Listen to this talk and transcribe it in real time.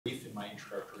my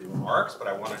introductory remarks, but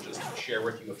I want to just share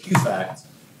with you a few facts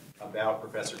about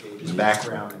Professor Gage's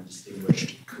background and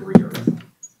distinguished career.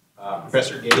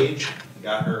 Professor Gage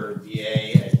got her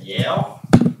BA at Yale.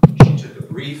 She took a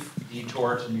brief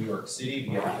detour to New York City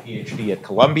to get her PhD at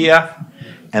Columbia,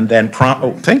 and then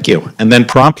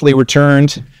promptly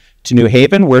returned to New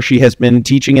Haven, where she has been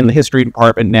teaching in the history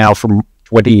department now for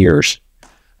 20 years.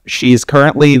 She is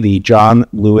currently the John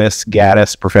Lewis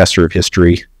Gaddis Professor of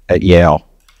History at Yale.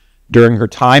 During her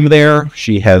time there,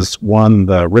 she has won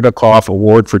the Ribicoff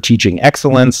Award for Teaching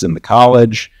Excellence in the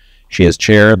college. She has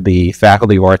chaired the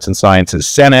Faculty of Arts and Sciences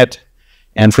Senate,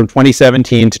 and from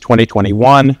 2017 to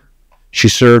 2021, she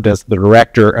served as the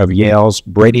director of Yale's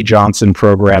Brady Johnson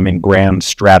Program in Grand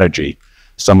Strategy,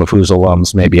 some of whose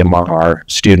alums may be among our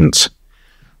students.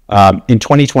 In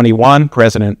 2021,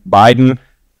 President Biden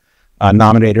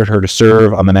nominated her to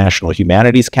serve on the National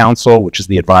Humanities Council, which is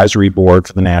the advisory board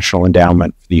for the National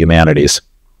Endowment for the Humanities.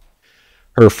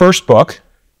 Her first book,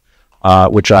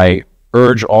 which I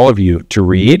urge all of you to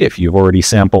read. If you've already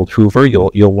sampled Hoover,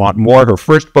 you'll want more. Her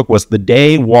first book was The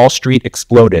Day Wall Street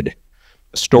Exploded,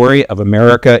 a story of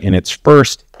America in its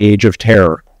first age of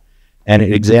terror. And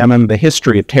it examined the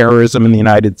history of terrorism in the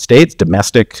United States,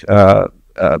 domestic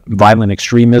violent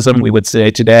extremism, we would say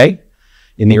today,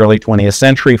 in the early 20th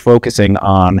century, focusing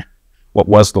on what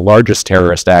was the largest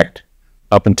terrorist act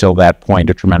up until that point,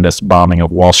 a tremendous bombing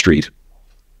of Wall Street.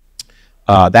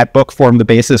 That book formed the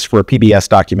basis for a PBS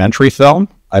documentary film.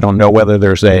 I don't know whether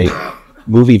there's a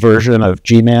movie version of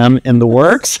G-Man in the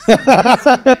works.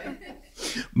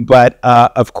 But,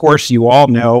 of course, you all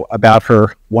know about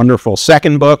her wonderful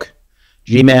second book,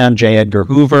 G-Man, J. Edgar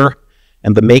Hoover,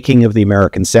 and the Making of the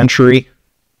American Century.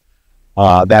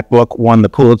 That book won the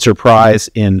Pulitzer Prize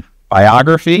in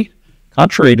biography,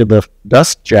 contrary to the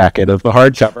dust jacket of the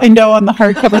hardcover. I know, on the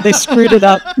hardcover they screwed it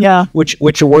up, yeah.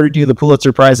 Which awarded you the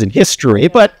Pulitzer Prize in history,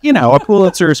 but, you know, a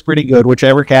Pulitzer is pretty good,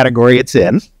 whichever category it's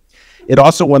in. It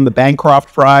also won the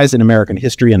Bancroft Prize in American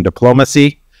History and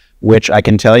Diplomacy, which I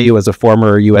can tell you as a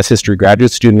former U.S. history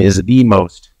graduate student is the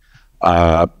most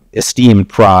esteemed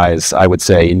prize, I would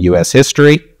say, in U.S.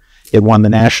 history. It won the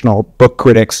National Book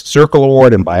Critics Circle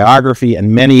Award in biography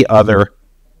and many other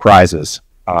prizes.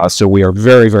 So we are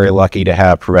very, very lucky to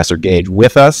have Professor Gage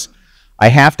with us. I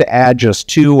have to add just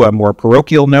two more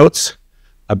parochial notes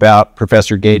about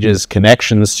Professor Gage's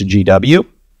connections to GW.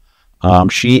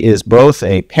 She is both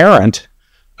a parent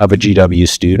of a GW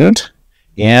student,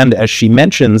 and as she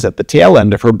mentions at the tail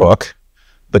end of her book,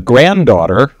 the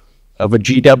granddaughter of a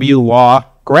GW law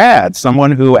grad,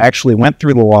 someone who actually went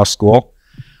through the law school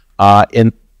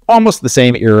in almost the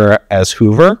same era as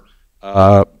Hoover,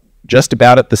 just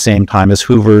about at the same time as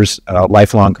Hoover's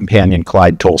lifelong companion,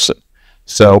 Clyde Tolson.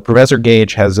 So Professor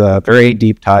Gage has very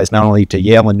deep ties not only to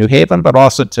Yale and New Haven, but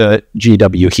also to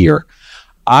GW here.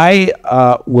 I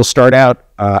will start out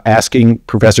asking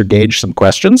Professor Gage some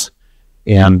questions,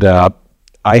 and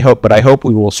I hope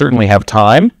we will certainly have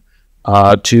time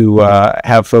to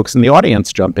have folks in the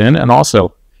audience jump in and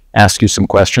also ask you some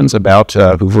questions about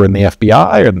Hoover and the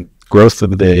FBI and growth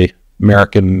of the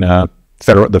American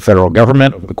federal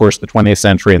government over the course of the 20th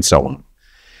century and so on.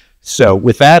 So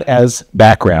with that as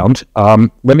background,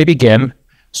 let me begin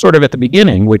sort of at the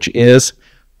beginning, which is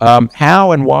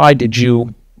how and why did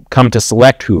you come to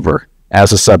select Hoover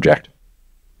as a subject?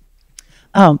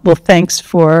 Well, thanks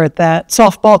for that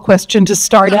softball question to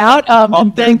start out.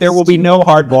 And there will be no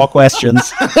hardball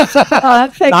questions,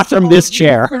 not from this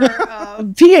chair. For,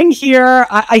 being here,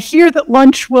 I hear that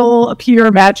lunch will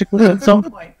appear magically at some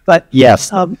point. But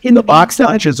yes, in the box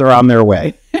lunches are on their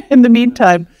way. In the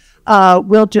meantime,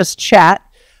 we'll just chat.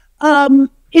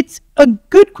 It's a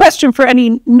good question for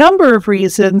any number of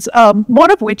reasons,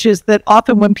 one of which is that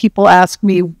often when people ask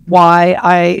me why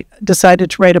I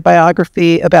decided to write a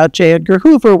biography about J. Edgar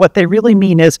Hoover, what they really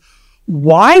mean is,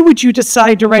 why would you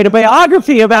decide to write a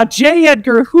biography about J.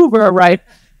 Edgar Hoover, right?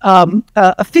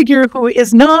 A figure who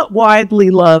is not widely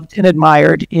loved and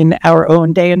admired in our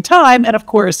own day and time. And of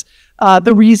course,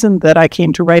 the reason that I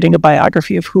came to writing a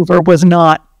biography of Hoover was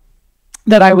not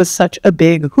that I was such a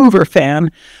big Hoover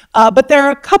fan. But there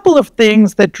are a couple of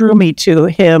things that drew me to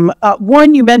him.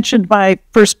 One, you mentioned my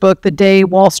first book, The Day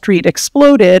Wall Street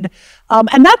Exploded.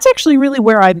 And that's actually really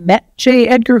where I met J.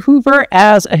 Edgar Hoover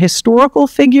as a historical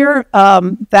figure.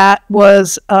 That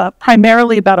was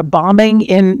primarily about a bombing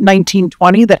in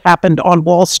 1920 that happened on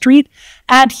Wall Street.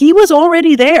 And he was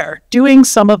already there doing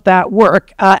some of that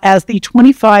work as the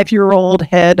 25-year-old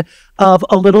head of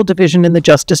a little division in the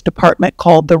Justice Department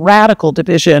called the Radical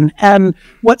Division. And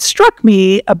what struck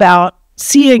me about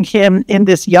seeing him in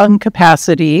this young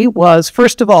capacity was,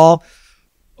 first of all,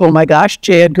 oh my gosh,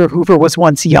 J. Edgar Hoover was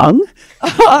once young.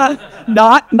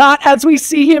 Not as we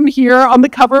see him here on the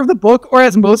cover of the book, or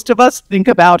as most of us think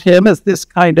about him as this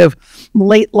kind of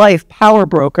late life power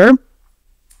broker.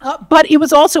 But it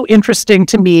was also interesting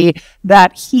to me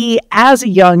that he, as a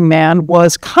young man,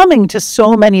 was coming to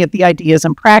so many of the ideas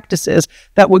and practices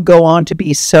that would go on to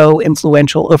be so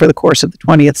influential over the course of the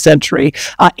 20th century.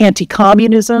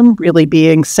 Anti-communism really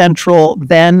being central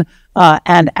then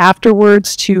and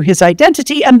afterwards to his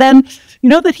identity. And then,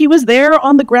 that he was there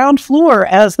on the ground floor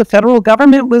as the federal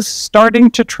government was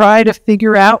starting to try to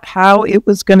figure out how it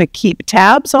was going to keep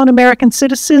tabs on American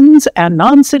citizens and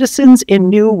non-citizens in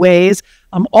new ways.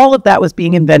 All of that was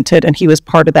being invented, and he was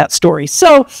part of that story.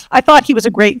 So I thought he was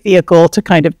a great vehicle to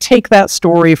kind of take that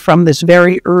story from this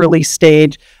very early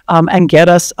stage and get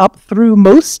us up through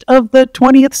most of the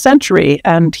 20th century.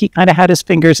 And he kind of had his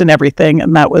fingers in everything,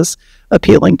 and that was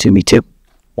appealing to me too.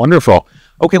 Wonderful.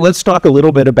 Okay, let's talk a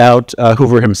little bit about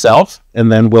Hoover himself,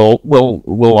 and then we'll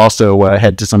also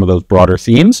head to some of those broader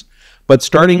themes. But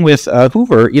starting with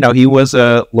Hoover, he was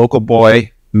a local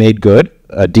boy made good,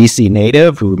 a D.C.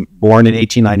 native who born in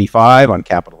 1895 on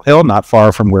Capitol Hill, not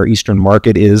far from where Eastern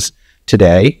Market is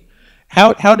today.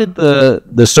 How did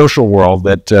the social world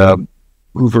that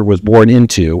Hoover was born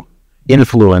into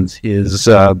influence his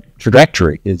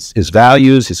trajectory, his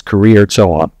values, his career, and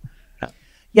so on?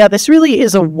 Yeah, this really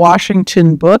is a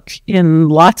Washington book in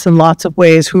lots and lots of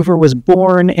ways. Hoover was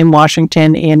born in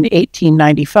Washington in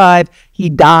 1895. He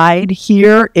died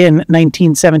here in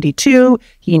 1972.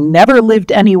 He never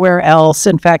lived anywhere else.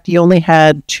 In fact, he only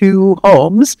had two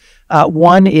homes.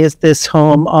 One is this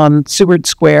home on Seward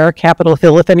Square, Capitol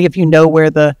Hill. If any of you know where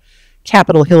the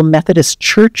Capitol Hill Methodist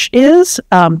Church is,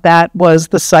 that was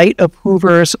the site of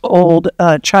Hoover's old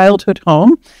childhood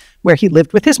home, where he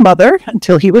lived with his mother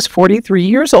until he was 43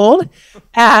 years old.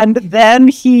 And then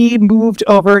he moved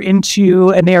over into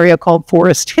an area called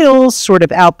Forest Hills, sort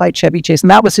of out by Chevy Chase.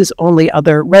 And that was his only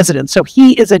other residence. So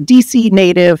he is a DC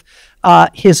native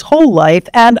his whole life.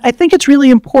 And I think it's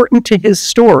really important to his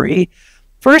story.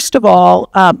 First of all,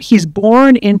 he's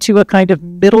born into a kind of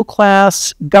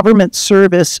middle-class government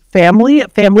service family, a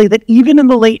family that even in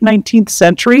the late 19th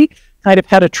century kind of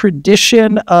had a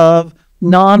tradition of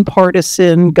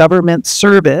nonpartisan government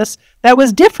service that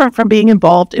was different from being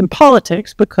involved in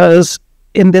politics, because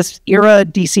in this era,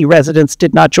 DC residents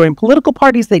did not join political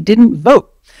parties. They didn't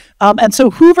vote. And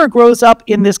so Hoover grows up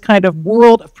in this kind of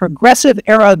world of progressive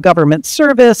era government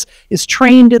service, is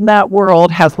trained in that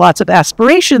world, has lots of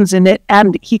aspirations in it,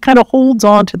 and he kind of holds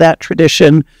on to that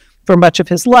tradition for much of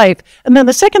his life. And then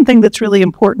the second thing that's really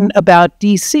important about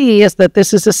DC is that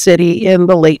this is a city in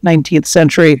the late 19th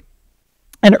century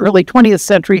and early 20th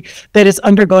century that is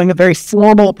undergoing a very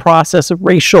formal process of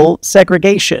racial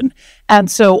segregation.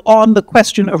 And so on the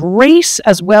question of race,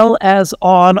 as well as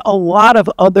on a lot of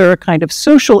other kind of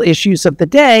social issues of the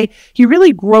day, he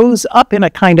really grows up in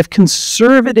a kind of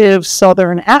conservative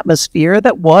Southern atmosphere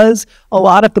that was a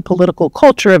lot of the political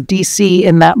culture of DC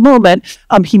in that moment.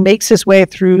 He makes his way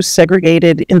through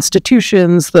segregated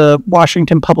institutions. The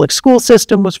Washington public school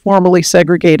system was formally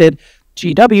segregated.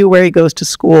 GW, where he goes to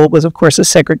school, was, of course, a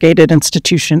segregated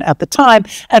institution at the time,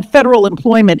 and federal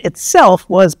employment itself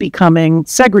was becoming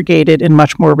segregated in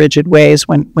much more rigid ways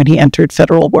when he entered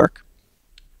federal work.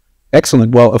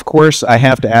 Excellent. Well, of course, I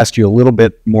have to ask you a little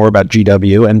bit more about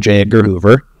GW and J. Edgar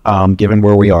Hoover, given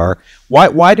where we are.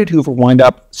 Why did Hoover wind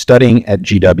up studying at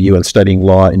GW and studying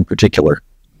law in particular?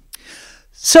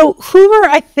 So Hoover,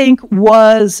 I think,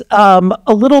 was a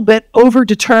little bit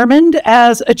overdetermined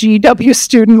as a GW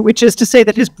student, which is to say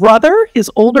that his brother,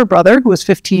 his older brother, who was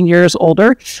 15 years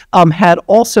older, had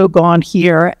also gone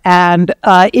here. And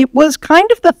it was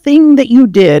kind of the thing that you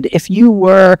did if you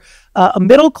were a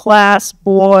middle-class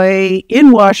boy in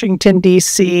Washington,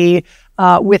 D.C.,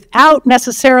 without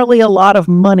necessarily a lot of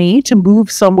money to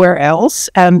move somewhere else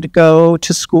and go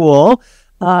to school.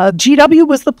 GW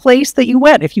was the place that you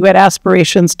went if you had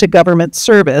aspirations to government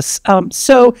service.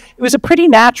 So it was a pretty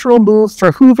natural move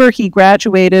for Hoover. He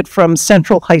graduated from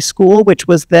Central High School, which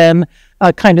was then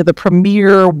kind of the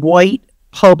premier white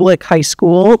public high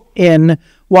school in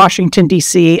Washington,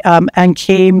 D.C., and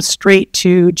came straight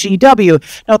to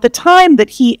GW. Now, at the time that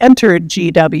he entered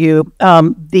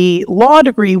GW, the law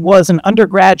degree was an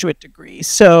undergraduate degree.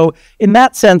 So in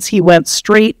that sense, he went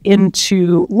straight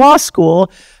into law school.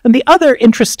 And the other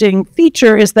interesting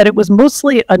feature is that it was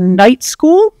mostly a night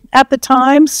school at the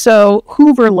time. So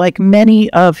Hoover, like many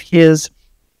of his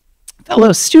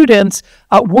fellow students,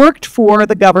 worked for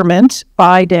the government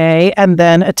by day and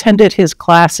then attended his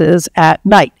classes at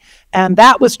night. And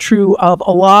that was true of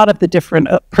a lot of the different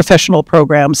professional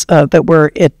programs that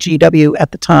were at GW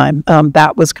at the time.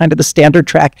 That was kind of the standard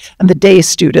track, and the day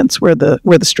students were the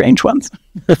strange ones.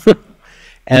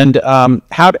 And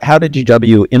how did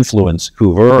GW influence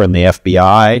Hoover and the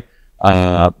FBI?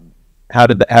 How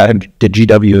did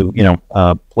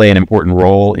GW play an important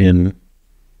role in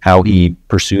how he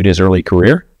pursued his early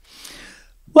career?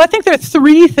 Well, I think there are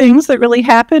three things that really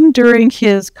happened during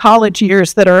his college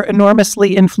years that are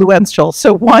enormously influential.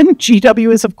 So one,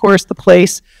 GW is, of course, the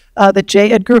place that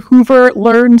J. Edgar Hoover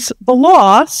learns the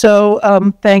law. So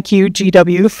thank you,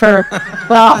 GW, for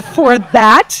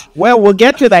that. Well, we'll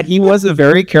get to that. He was a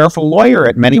very careful lawyer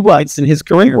at many points in his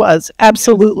career. He was,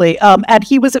 absolutely. And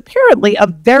he was apparently a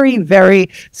very, very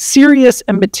serious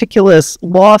and meticulous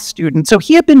law student. So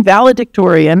he had been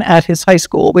valedictorian at his high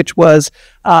school, which was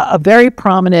a very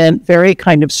prominent, very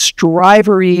kind of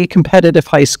strivery, competitive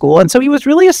high school. And so he was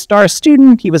really a star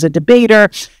student. He was a debater.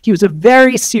 He was a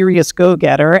very serious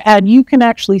go-getter. And you can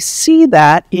actually see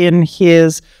that in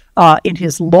his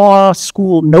law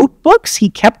school notebooks. He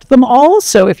kept them all.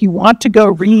 So if you want to go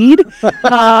read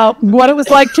what it was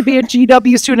like to be a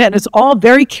GW student, and it's all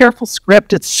very careful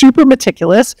script. It's super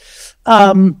meticulous.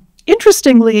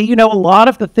 Interestingly, a lot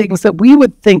of the things that we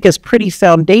would think is pretty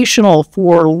foundational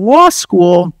for law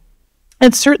school,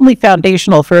 and certainly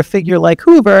foundational for a figure like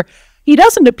Hoover, he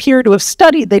doesn't appear to have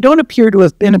studied. They don't appear to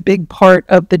have been a big part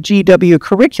of the GW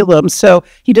curriculum. So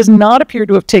he does not appear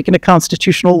to have taken a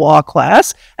constitutional law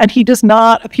class, and he does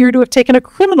not appear to have taken a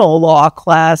criminal law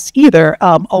class either.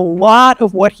 A lot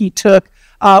of what he took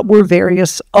were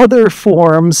various other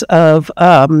forms of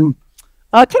kind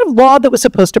of law that was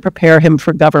supposed to prepare him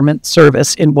for government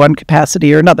service in one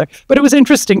capacity or another. But it was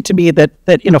interesting to me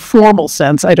that in a formal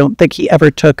sense, I don't think he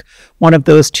ever took one of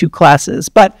those two classes.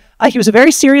 But he was a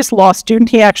very serious law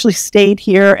student. He actually stayed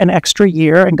here an extra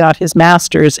year and got his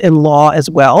master's in law as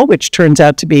well, which turns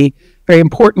out to be very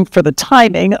important for the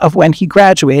timing of when he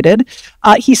graduated.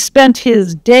 He spent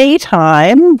his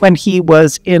daytime when he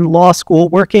was in law school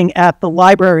working at the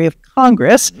Library of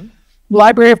Congress.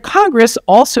 Library of Congress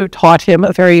also taught him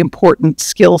a very important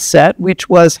skill set, which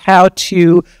was how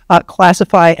to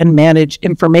classify and manage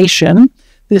information.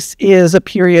 This is a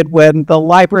period when the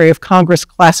Library of Congress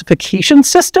classification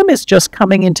system is just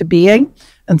coming into being.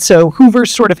 And so Hoover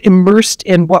sort of immersed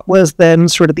in what was then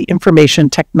sort of the information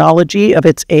technology of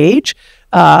its age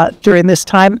during this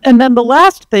time. And then the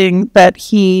last thing that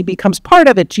he becomes part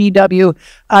of at GW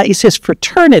is his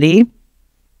fraternity,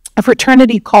 a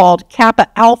fraternity called Kappa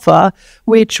Alpha,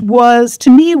 which was, to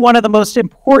me, one of the most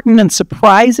important and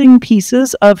surprising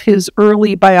pieces of his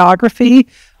early biography.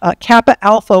 Kappa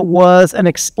Alpha was an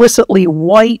explicitly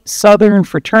white Southern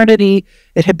fraternity.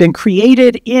 It had been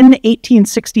created in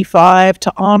 1865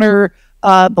 to honor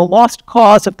the lost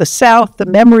cause of the South, the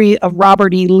memory of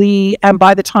Robert E. Lee, and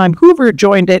by the time Hoover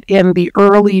joined it in the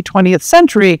early 20th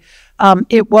century,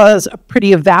 it was a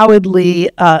pretty avowedly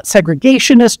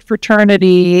segregationist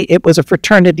fraternity. It was a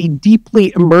fraternity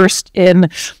deeply immersed in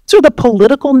sort of the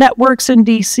political networks in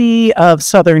D.C. of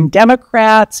Southern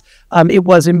Democrats. It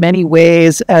was in many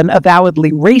ways an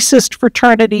avowedly racist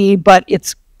fraternity, but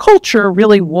its culture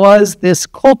really was this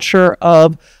culture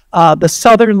of the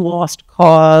Southern lost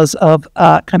cause, of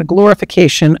kind of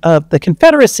glorification of the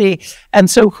Confederacy. And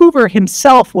so Hoover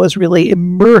himself was really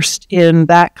immersed in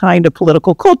that kind of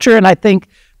political culture. And I think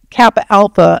Kappa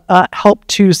Alpha helped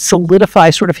to solidify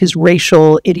sort of his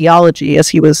racial ideology as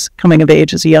he was coming of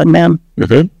age as a young man.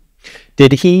 Mm-hmm.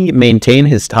 Did he maintain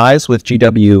his ties with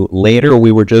GW later?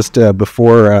 We were just,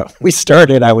 before we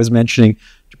started, I was mentioning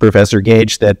to Professor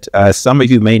Gage that some of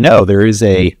you may know there is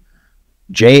a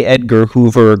J. Edgar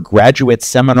Hoover graduate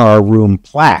seminar room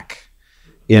plaque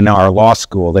in our law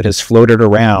school that has floated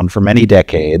around for many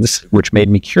decades, which made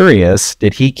me curious.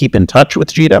 Did he keep in touch with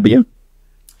GW?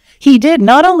 He did.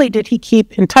 Not only did he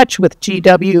keep in touch with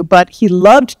GW, but he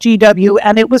loved GW,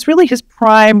 and it was really his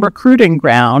prime recruiting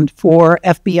ground for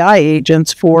FBI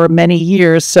agents for many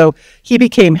years. So he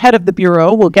became head of the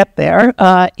Bureau, we'll get there,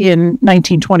 in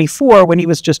 1924 when he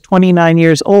was just 29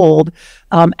 years old.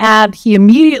 And he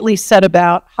immediately set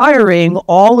about hiring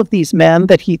all of these men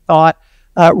that he thought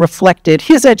reflected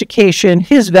his education,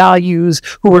 his values,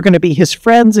 who were going to be his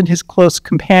friends and his close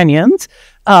companions.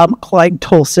 Clyde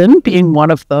Tolson being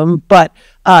one of them, but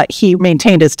he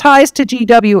maintained his ties to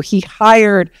GW. He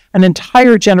hired an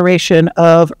entire generation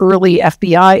of early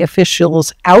FBI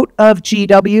officials out of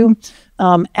GW,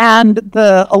 and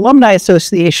the Alumni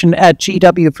Association at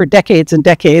GW for decades and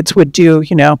decades would do,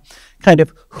 kind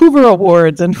of Hoover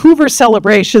Awards and Hoover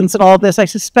celebrations and all this. I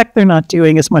suspect they're not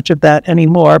doing as much of that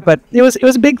anymore, but it was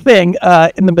a big thing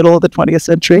in the middle of the 20th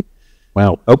century.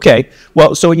 Wow. Okay.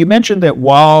 Well, so you mentioned that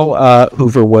while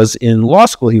Hoover was in law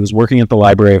school, he was working at the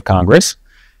Library of Congress.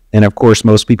 And of course,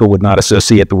 most people would not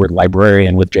associate the word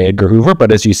librarian with J. Edgar Hoover.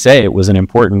 But as you say, it was an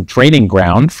important training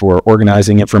ground for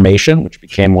organizing information, which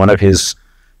became one of his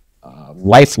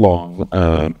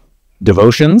lifelong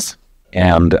devotions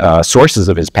and sources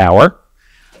of his power.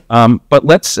 But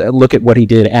let's look at what he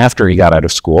did after he got out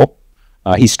of school.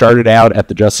 He started out at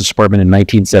the Justice Department in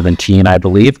 1917, I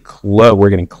believe. We're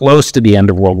getting close to the end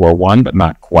of World War I, but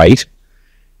not quite.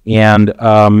 And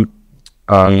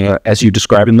as you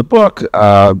describe in the book,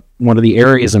 one of the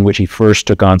areas in which he first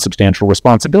took on substantial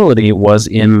responsibility was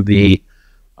in the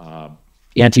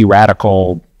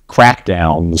anti-radical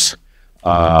crackdowns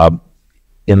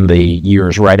in the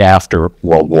years right after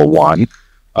World War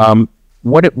I.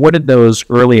 What did those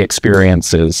early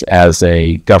experiences as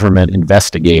a government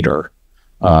investigator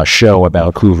show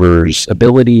about Hoover's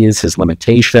abilities, his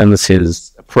limitations,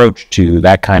 his approach to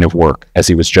that kind of work as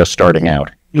he was just starting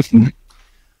out?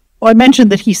 Well, I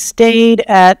mentioned that he stayed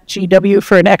at GW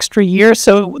for an extra year.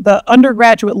 So the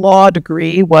undergraduate law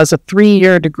degree was a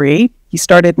 3-year degree. He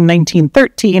started in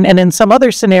 1913, and in some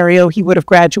other scenario, he would have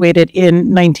graduated in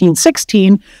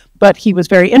 1916. But he was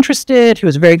very interested. He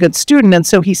was a very good student, and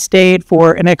so he stayed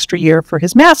for an extra year for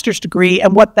his master's degree.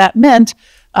 And what that meant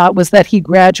was that he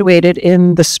graduated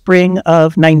in the spring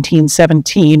of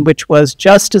 1917, which was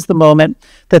just as the moment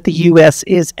that the U.S.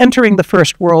 is entering the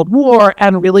First World War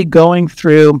and really going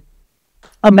through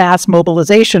a mass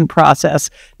mobilization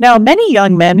process. Now, many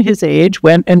young men his age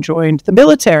went and joined the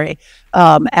military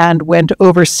and went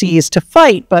overseas to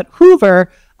fight, but Hoover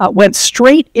went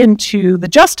straight into the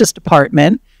Justice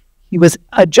Department. He was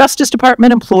a Justice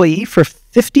Department employee for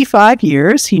 55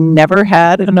 years. He never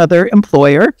had another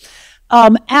employer.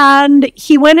 And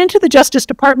he went into the Justice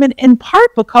Department in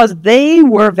part because they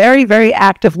were very, very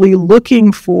actively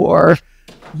looking for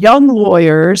young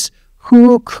lawyers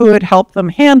who could help them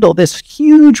handle this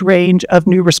huge range of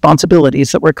new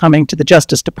responsibilities that were coming to the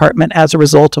Justice Department as a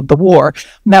result of the war.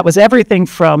 And that was everything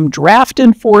from draft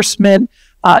enforcement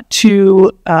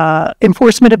to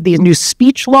enforcement of these new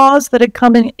speech laws that had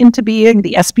come into being,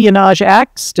 the Espionage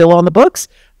Act, still on the books,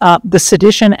 the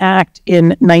Sedition Act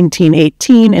in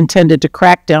 1918, intended to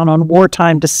crack down on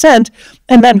wartime dissent.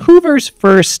 And then Hoover's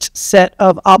first set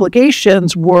of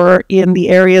obligations were in the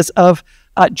areas of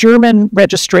German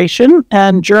registration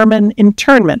and German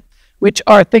internment, which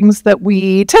are things that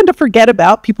we tend to forget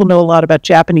about. People know a lot about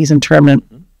Japanese internment,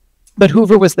 but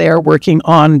Hoover was there working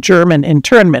on German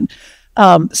internment.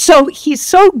 So he's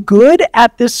so good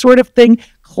at this sort of thing,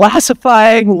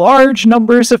 classifying large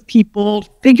numbers of people,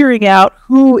 figuring out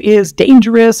who is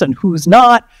dangerous and who's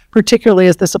not, particularly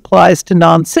as this applies to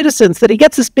non-citizens, that he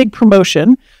gets this big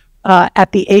promotion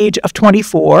at the age of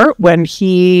 24 when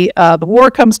the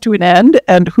war comes to an end,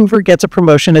 and Hoover gets a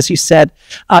promotion, as you said,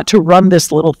 to run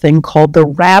this little thing called the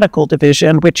Radical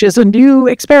Division, which is a new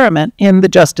experiment in the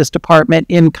Justice Department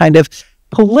in kind of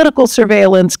political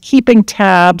surveillance, keeping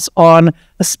tabs on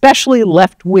especially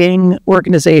left-wing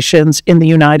organizations in the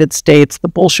United States. The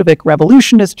Bolshevik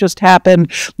Revolution has just happened.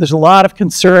 There's a lot of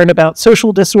concern about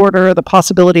social disorder, the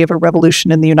possibility of a revolution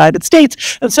in the United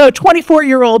States. And so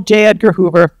 24-year-old J. Edgar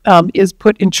Hoover is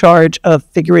put in charge of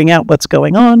figuring out what's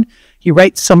going on. He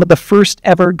writes some of the first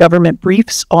ever government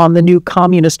briefs on the new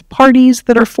communist parties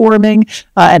that are forming,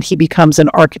 and he becomes an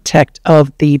architect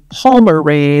of the Palmer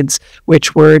raids,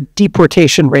 which were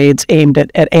deportation raids aimed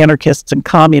at anarchists and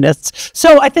communists.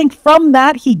 So I think from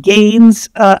that, he gains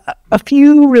a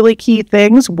few really key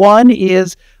things. One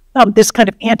is this kind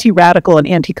of anti-radical and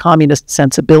anti-communist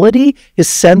sensibility, his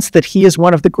sense that he is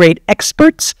one of the great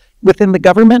experts within the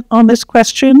government on this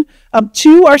question.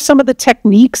 Two are some of the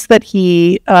techniques that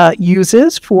he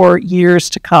uses for years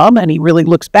to come, and he really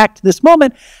looks back to this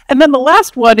moment. And then the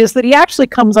last one is that he actually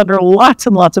comes under lots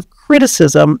and lots of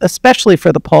criticism, especially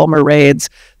for the Palmer raids.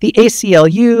 The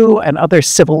ACLU and other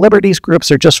civil liberties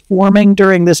groups are just forming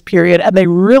during this period, and they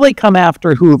really come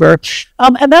after Hoover.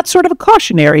 And that's sort of a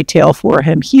cautionary tale for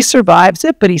him. He survives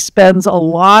it, but he spends a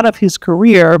lot of his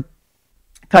career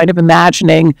kind of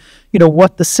imagining,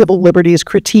 what the civil liberties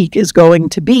critique is going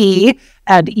to be,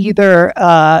 and either,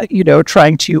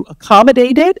 trying to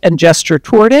accommodate it and gesture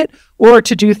toward it, or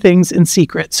to do things in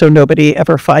secret so nobody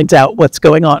ever finds out what's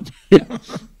going on.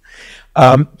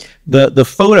 The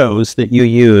photos that you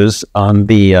use on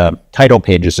the title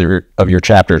pages of your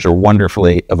chapters are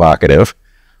wonderfully evocative.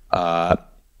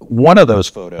 One of those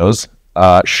photos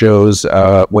shows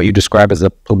what you describe as a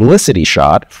publicity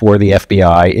shot for the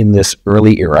FBI in this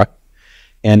early era.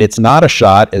 And it's not a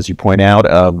shot, as you point out,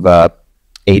 of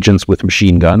agents with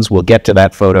machine guns. We'll get to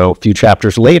that photo a few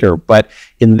chapters later. But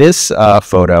in this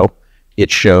photo, it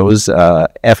shows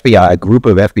a group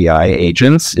of FBI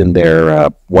agents in their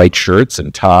white shirts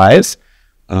and ties,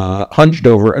 hunched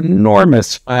over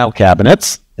enormous file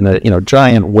cabinets in a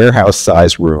giant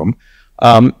warehouse-sized room.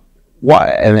 And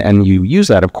you use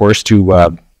that, of course,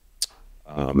 to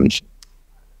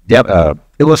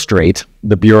illustrate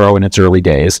the Bureau in its early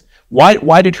days.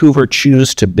 Why did Hoover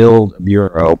choose to build a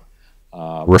bureau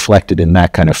reflected in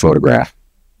that kind of photograph?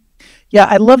 Yeah,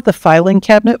 I love the filing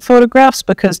cabinet photographs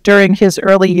because during his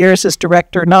early years as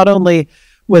director, not only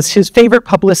was his favorite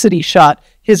publicity shot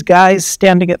his guys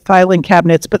standing at filing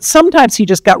cabinets, but sometimes he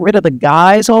just got rid of the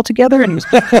guys altogether and he was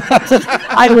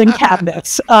filing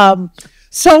cabinets.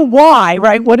 So why,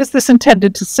 right? What is this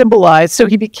intended to symbolize? So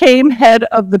he became head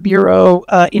of the Bureau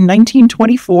in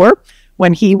 1924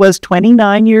 when he was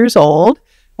 29 years old.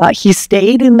 He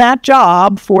stayed in that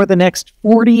job for the next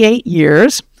 48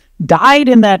 years, died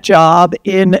in that job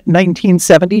in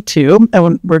 1972.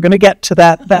 And we're going to get to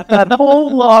that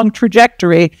whole long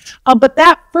trajectory. But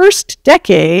that first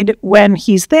decade when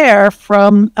he's there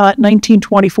from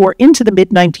 1924 into the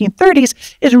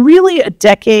mid-1930s is really a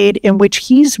decade in which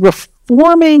he's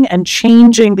reforming and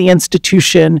changing the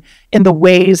institution in the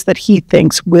ways that he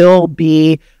thinks will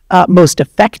be most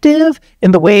effective,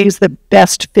 in the ways that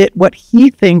best fit what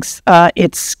he thinks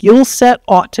its skill set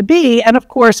ought to be. And of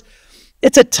course,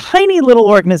 it's a tiny little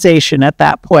organization at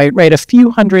that point, right? A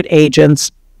few hundred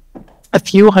agents, a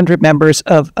few hundred members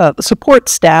of the support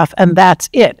staff, and that's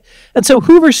it. And so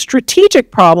Hoover's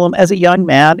strategic problem as a young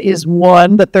man is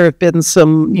one that there have been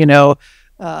some,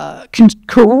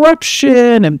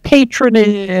 corruption and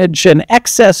patronage and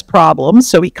excess problems.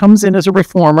 So he comes in as a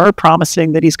reformer,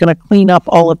 promising that he's going to clean up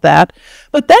all of that.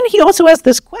 But then he also has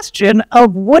this question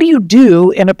of what do you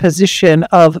do in a position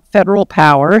of federal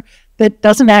power that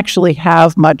doesn't actually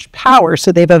have much power?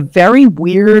 So they have a very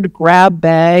weird grab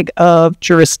bag of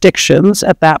jurisdictions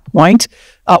at that point.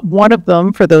 One of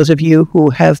them, for those of you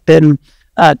who have been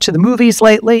to the movies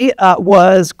lately,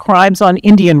 was crimes on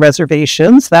Indian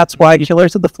reservations. That's why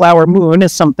Killers of the Flower Moon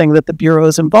is something that the Bureau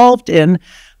is involved in.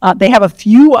 They have a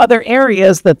few other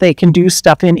areas that they can do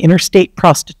stuff in: interstate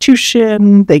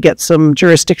prostitution. They get some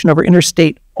jurisdiction over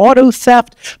interstate auto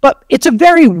theft. But it's a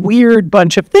very weird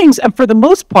bunch of things. And for the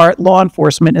most part, law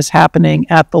enforcement is happening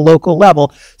at the local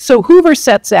level. So Hoover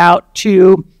sets out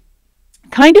to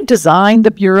kind of design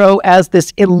the Bureau as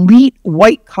this elite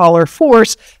white-collar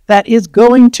force that is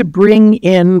going to bring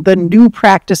in the new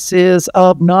practices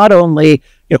of not only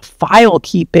file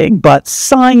keeping, but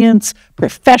science,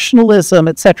 professionalism,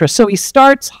 etc. So he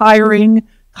starts hiring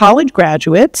college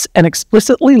graduates and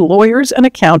explicitly lawyers and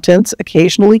accountants,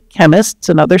 occasionally chemists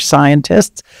and other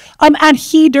scientists. And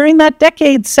he, during that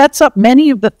decade, sets up many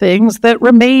of the things that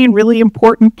remain really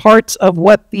important parts of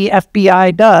what the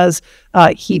FBI does.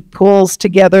 He pulls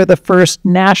together the first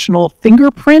national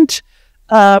fingerprint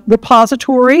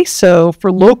repository. So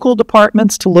for local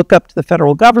departments to look up to the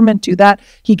federal government, do that.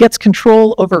 He gets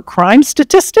control over crime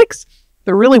statistics.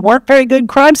 There really weren't very good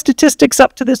crime statistics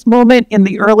up to this moment. In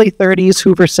the early 30s,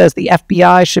 Hoover says the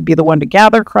FBI should be the one to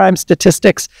gather crime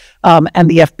statistics, and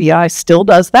the FBI still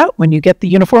does that when you get the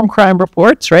uniform crime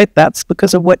reports, right? That's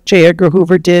because of what J. Edgar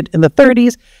Hoover did in the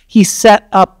 30s. He set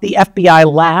up the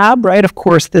FBI lab, right? Of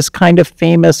course, this kind of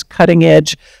famous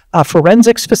cutting-edge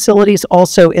forensics facilities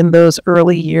also in those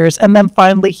early years. And then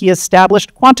finally, he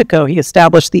established Quantico. He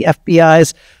established the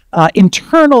FBI's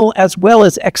internal as well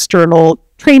as external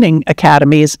training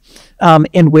academies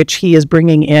in which he is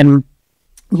bringing in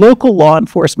local law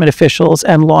enforcement officials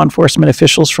and law enforcement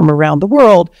officials from around the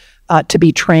world to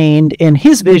be trained in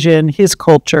his vision, his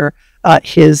culture,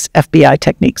 his FBI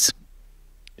techniques.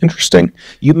 Interesting.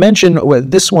 You mentioned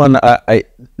this one.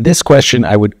 This question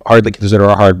I would hardly consider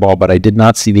a hardball, but I did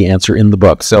not see the answer in the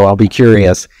book, so I'll be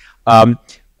curious.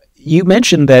 You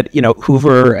mentioned that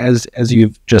Hoover, as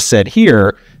you've just said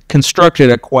here,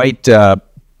 constructed a quite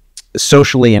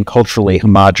socially and culturally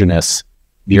homogenous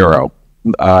bureau.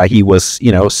 He was,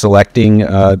 selecting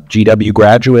GW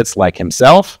graduates like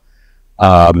himself.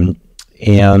 And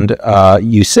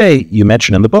you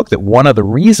mentioned in the book that one of the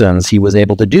reasons he was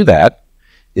able to do that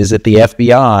is that the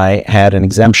FBI had an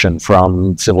exemption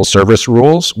from civil service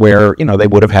rules where, they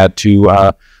would have had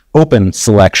to open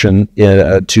selection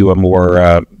to a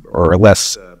more or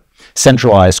less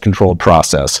centralized controlled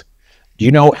process. Do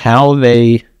you know how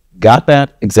they got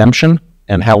that exemption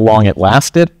and how long it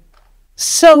lasted?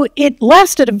 So it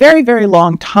lasted a very, very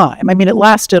long time. I mean, it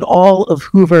lasted all of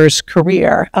Hoover's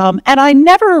career. And I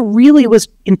never really was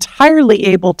entirely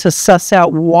able to suss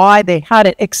out why they had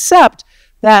it, except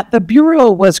that the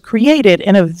Bureau was created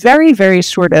in a very, very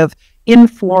sort of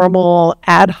informal,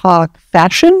 ad hoc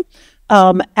fashion.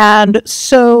 And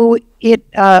so it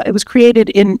was created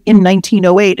in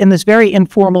 1908 in this very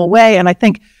informal way. And I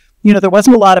think, there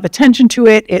wasn't a lot of attention to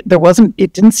it. It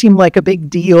didn't seem like a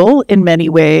big deal in many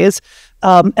ways.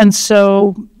 And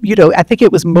so, I think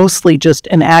it was mostly just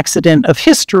an accident of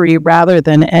history rather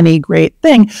than any great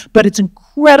thing. But it's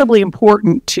incredibly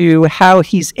important to how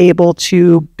he's able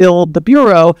to build the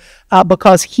Bureau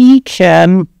because he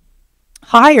can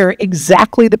hire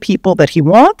exactly the people that he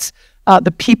wants.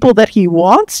 The people that he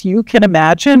wants, you can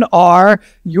imagine, are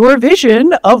your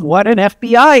vision of what an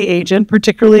FBI agent,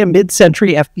 particularly a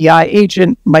mid-century FBI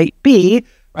agent, might be,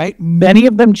 right? Many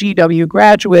of them GW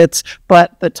graduates,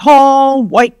 but the tall,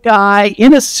 white guy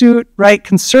in a suit, right?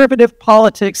 Conservative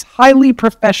politics, highly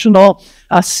professional,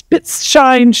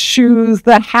 spit-shine shoes,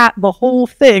 the hat, the whole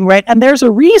thing, right? And there's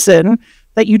a reason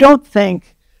that you don't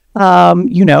think,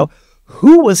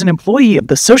 who was an employee of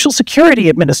the Social Security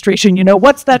Administration?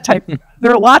 What's that type?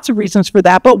 There are lots of reasons for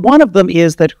that, but one of them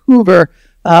is that Hoover,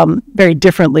 very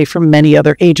differently from many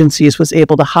other agencies, was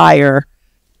able to hire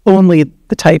only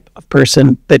the type of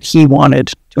person that he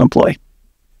wanted to employ.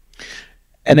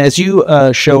 And as you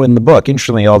show in the book,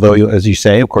 interestingly, although, as you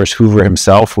say, of course, Hoover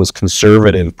himself was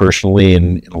conservative personally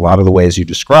in a lot of the ways you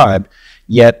described,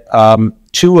 yet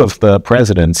two of the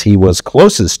presidents he was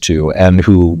closest to and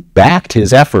who backed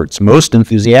his efforts most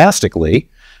enthusiastically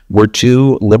were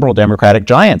two liberal Democratic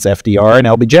giants, FDR and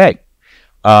LBJ.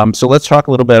 So let's talk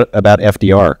a little bit about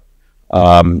FDR.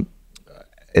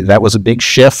 That was a big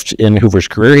shift in Hoover's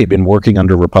career. He'd been working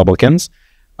under Republicans,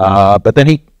 but then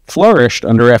he flourished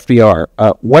under FDR.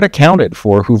 What accounted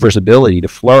for Hoover's ability to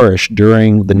flourish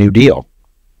during the New Deal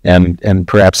and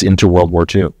perhaps into World War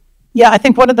II? Yeah, I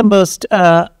think one of the most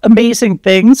amazing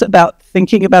things about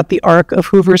thinking about the arc of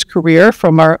Hoover's career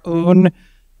from our own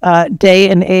day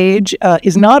and age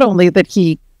is not only that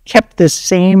he kept this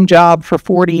same job for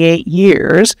 48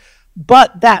 years,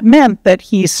 but that meant that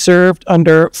he served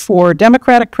under 4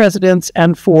 Democratic presidents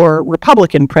and 4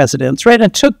 Republican presidents, right?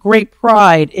 And took great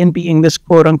pride in being this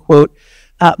quote unquote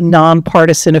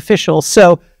nonpartisan official.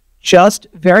 So just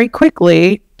very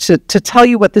quickly to tell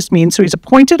you what this means. So he's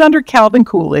appointed under Calvin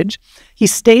Coolidge. He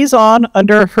stays on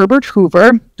under Herbert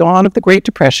Hoover, dawn of the Great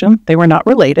Depression. They were not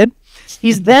related.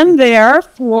 He's then there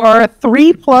for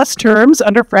 3+ terms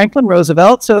under Franklin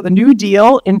Roosevelt. So the New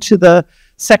Deal into the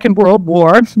Second World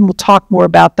War. And we'll talk more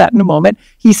about that in a moment.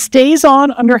 He stays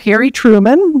on under Harry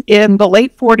Truman in the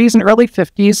late 40s and early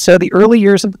 50s. So the early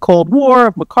years of the Cold War,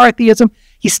 of McCarthyism.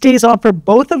 He stays on for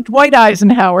both of Dwight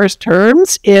Eisenhower's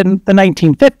terms in the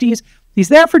 1950s. He's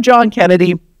there for John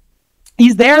Kennedy.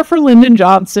 He's there for Lyndon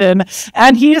Johnson.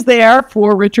 And he is there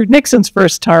for Richard Nixon's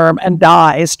first term and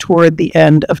dies toward the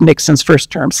end of Nixon's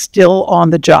first term, still on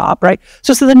the job, right?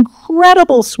 So it's an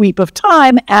incredible sweep of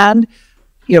time. And,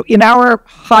 in our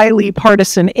highly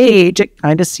partisan age, it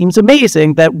kind of seems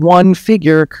amazing that one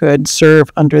figure could serve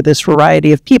under this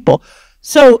variety of people.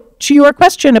 So to your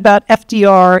question about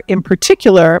FDR in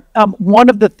particular, one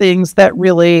of the things that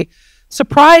really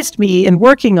surprised me in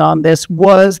working on this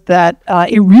was that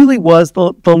it really was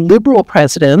the liberal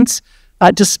presidents,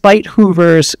 despite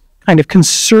Hoover's kind of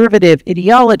conservative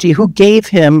ideology, who gave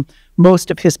him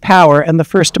most of his power, and the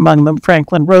first among them,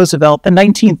 Franklin Roosevelt. The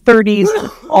 1930s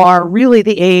are really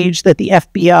the age that the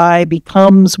FBI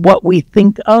becomes what we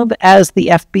think of as the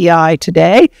FBI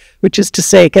today, which is to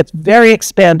say it gets very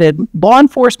expanded law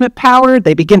enforcement power.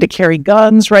 They begin to carry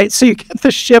guns, right? So you get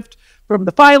the shift from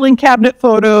the filing cabinet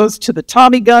photos to the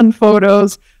Tommy gun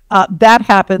photos. That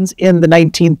happens in the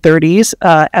 1930s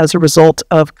as a result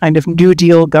of kind of New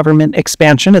Deal government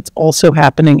expansion. It's also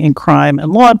happening in crime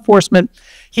and law enforcement.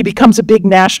 He becomes a big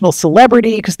national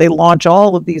celebrity because they launch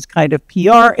all of these kind of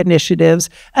PR initiatives.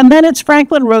 And then it's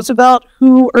Franklin Roosevelt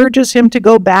who urges him to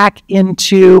go back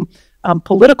into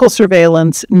political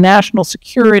surveillance, national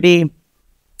security,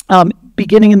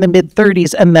 beginning in the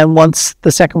mid-30s. And then once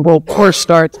the Second World War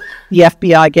starts, the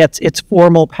FBI gets its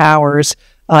formal powers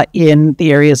in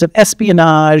the areas of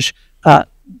espionage,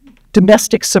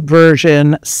 domestic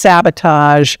subversion,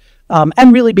 sabotage,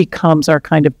 and really becomes our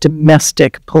kind of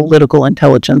domestic political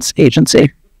intelligence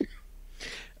agency.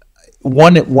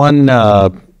 One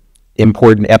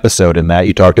important episode in that,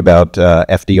 you talked about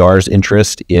FDR's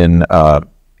interest in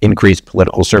increased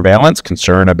political surveillance,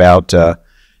 concern about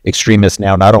extremists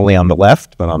now not only on the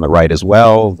left, but on the right as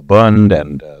well, the Bund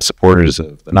and supporters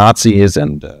of the Nazis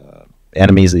and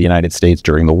enemies of the United States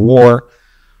during the war.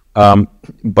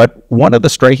 But one of the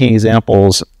striking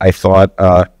examples, I thought,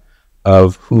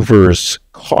 of Hoover's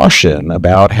caution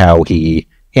about how he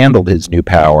handled his new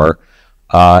power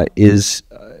occurs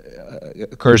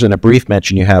in a brief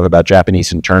mention you have about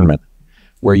Japanese internment,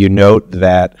 where you note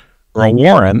that Earl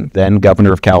Warren, then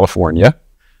governor of California,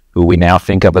 who we now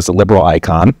think of as a liberal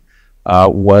icon,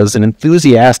 was an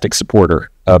enthusiastic supporter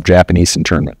of Japanese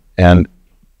internment. And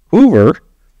Hoover,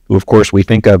 who of course we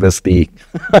think of as the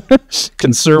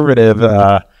conservative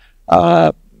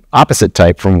opposite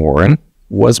type from Warren,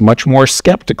 was much more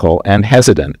skeptical and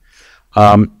hesitant.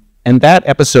 And that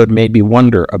episode made me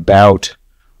wonder about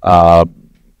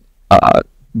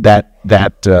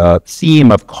that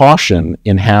theme of caution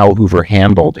in how Hoover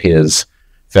handled his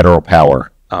federal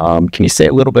power. Can you say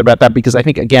a little bit about that? Because I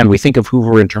think, again, we think of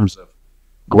Hoover in terms of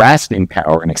grasping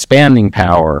power and expanding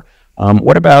power.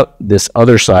 What about this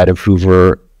other side of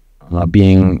Hoover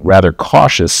being rather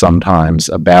cautious sometimes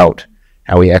about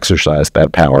how he exercised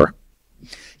that power?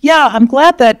 Yeah, I'm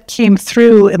glad that came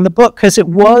through in the book, because it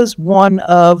was one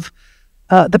of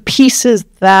the pieces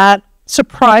that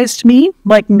surprised me.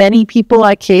 Like many people,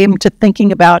 I came to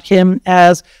thinking about him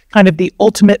as kind of the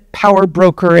ultimate power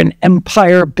broker and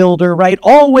empire builder, right?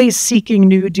 Always seeking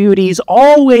new duties,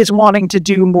 always wanting to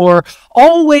do more,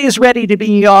 always ready to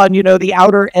be on, the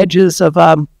outer edges of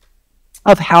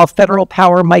how federal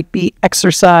power might be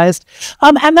exercised.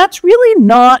 And that's really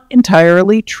not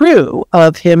entirely true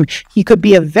of him. He could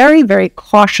be a very, very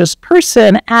cautious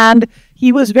person, and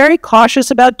he was very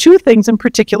cautious about two things in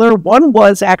particular. One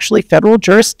was actually federal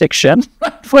jurisdiction.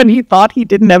 When he thought he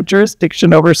didn't have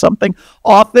jurisdiction over something,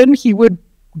 often he would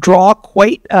draw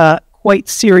quite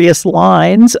serious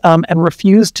lines and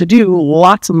refuse to do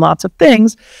lots and lots of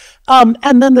things. And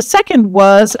then the second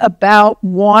was about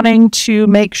wanting to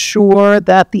make sure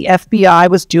that the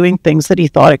FBI was doing things that he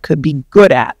thought it could be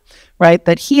good at, right?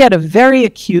 That he had a very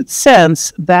acute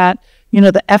sense that,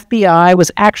 the FBI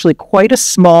was actually quite a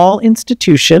small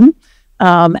institution,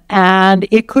 and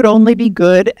it could only be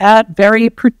good at very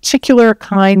particular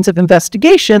kinds of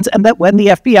investigations, and that when the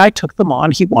FBI took them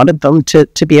on, he wanted them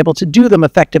to be able to do them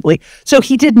effectively. So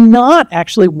he did not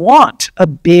actually want a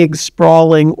big,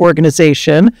 sprawling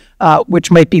organization,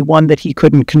 which might be one that he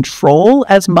couldn't control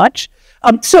as much.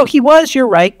 So he was, you're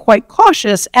right, quite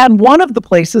cautious. And one of the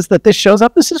places that this shows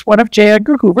up, this is one of J.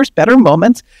 Edgar Hoover's better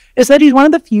moments, is that he's one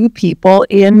of the few people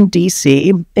in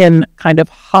D.C., in kind of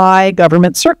high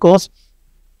government circles,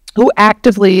 who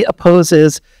actively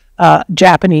opposes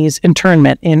Japanese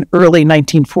internment in early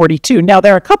 1942. Now,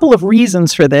 there are a couple of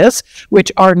reasons for this,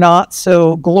 which are not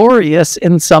so glorious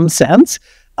in some sense.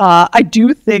 I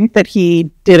do think that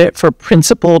he did it for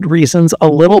principled reasons a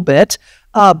little bit.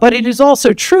 But it is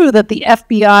also true that the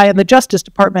FBI and the Justice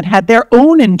Department had their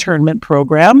own internment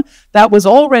program that was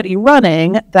already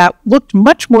running, that looked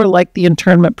much more like the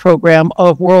internment program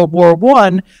of World War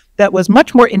I, that was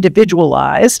much more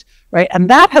individualized, right? And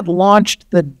that had launched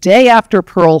the day after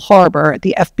Pearl Harbor.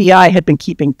 The FBI had been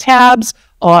keeping tabs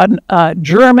on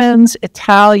Germans,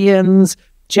 Italians,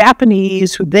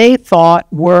 Japanese, who they thought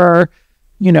were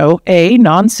A,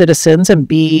 non-citizens, and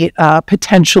B,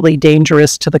 potentially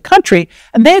dangerous to the country.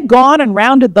 And they had gone and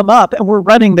rounded them up and were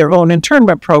running their own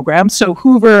internment program. So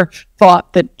Hoover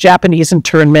thought that Japanese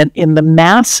internment in the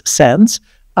mass sense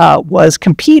was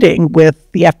competing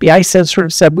with the FBI.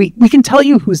 Said, we can tell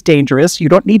you who's dangerous. You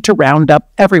don't need to round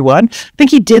up everyone. I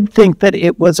think he did think that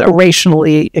it was a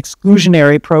racially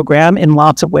exclusionary program in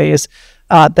lots of ways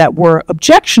that were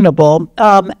objectionable.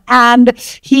 And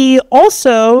he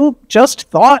also just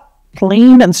thought,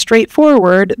 plain and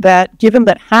straightforward, that given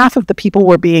that half of the people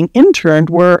were being interned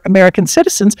were American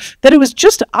citizens, that it was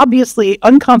just obviously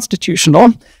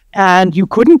unconstitutional, and you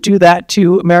couldn't do that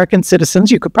to American citizens.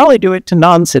 You could probably do it to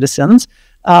non-citizens.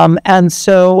 And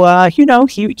so,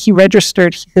 he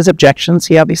registered his objections.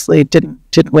 He obviously didn't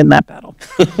win that battle.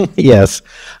 Yes.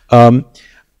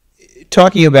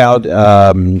 Talking about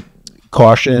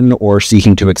caution or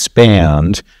seeking to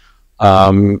expand,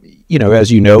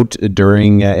 as you note,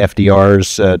 during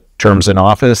FDR's terms in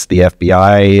office, the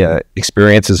FBI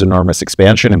experiences enormous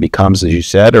expansion and becomes, as you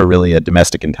said, really a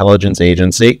domestic intelligence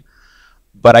agency.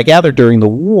 But I gather during the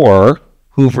war,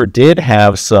 Hoover did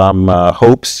have some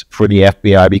hopes for the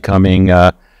FBI becoming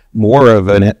more of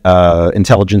an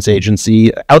intelligence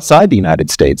agency outside the United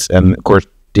States, and of course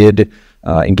did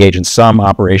engage in some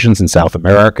operations in South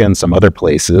America and some other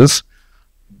places.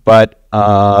 But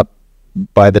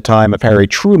by the time of Harry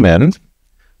Truman,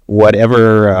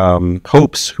 whatever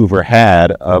hopes Hoover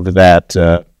had of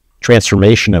that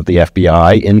transformation of the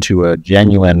FBI into a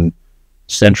genuine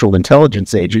central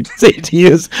intelligence agency, to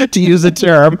use a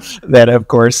term that, of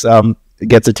course,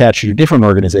 gets attached to a different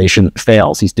organization,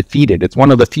 fails. He's defeated. It's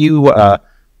one of the few,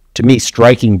 to me,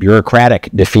 striking bureaucratic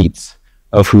defeats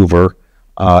of Hoover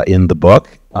in the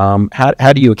book.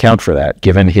 How do you account for that,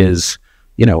 given his,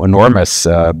 enormous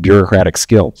bureaucratic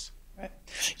skills?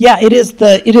 Yeah, it is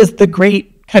the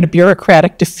great kind of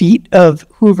bureaucratic defeat of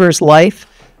Hoover's life.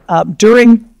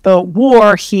 During the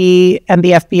war, he and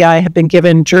the FBI had been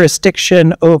given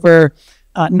jurisdiction over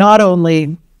not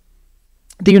only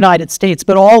the United States,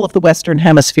 but all of the Western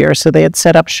Hemisphere. So they had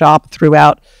set up shop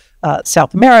throughout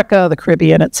South America, the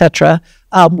Caribbean, etc.,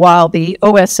 while the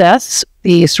OSS,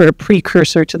 the sort of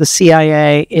precursor to the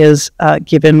CIA, is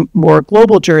given more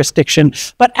global jurisdiction.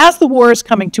 But as the war is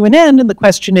coming to an end, and the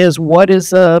question is, what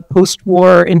is a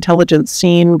post-war intelligence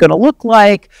scene going to look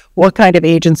like? What kind of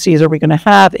agencies are we going to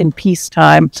have in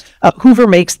peacetime? Hoover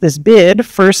makes this bid,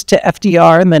 first to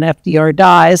FDR, and then FDR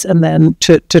dies, and then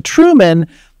to Truman,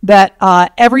 that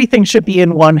everything should be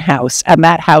in one house, and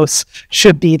that house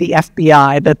should be the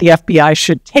FBI, that the FBI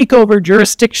should take over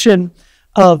jurisdiction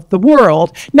of the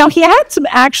world. Now, he had some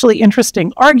actually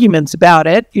interesting arguments about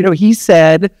it. He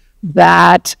said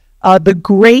that the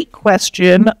great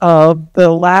question of the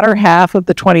latter half of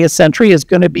the 20th century is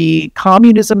going to be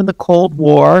communism and the Cold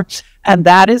War, and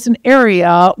that is an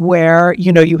area where,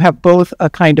 you have both a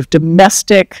kind of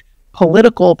domestic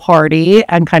political party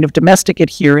and kind of domestic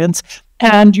adherence,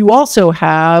 and you also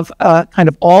have kind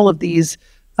of all of these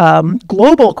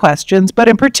global questions, but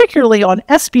in particularly on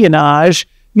espionage,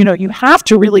 you have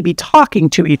to really be talking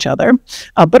to each other.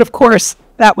 But of course,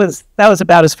 that was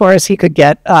about as far as he could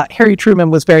get. Harry Truman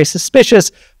was very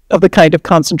suspicious of the kind of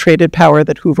concentrated power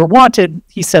that Hoover wanted.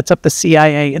 He sets up the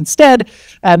CIA instead,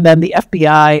 and then the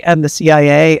FBI and the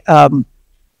CIA kind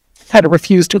of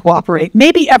refused to cooperate.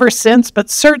 Maybe ever since, but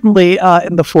certainly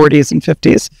in the 40s and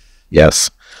 50s.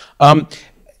 Yes.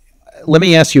 Let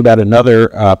me ask you about another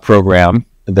program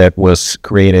that was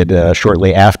created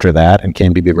shortly after that and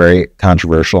came to be very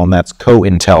controversial, and that's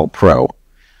COINTELPRO,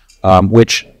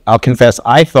 which I'll confess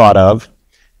I thought of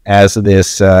as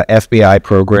this FBI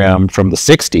program from the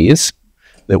 60s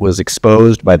that was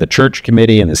exposed by the Church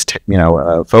Committee and is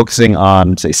focusing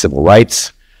on, say, civil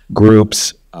rights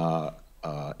groups,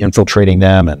 infiltrating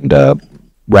them, and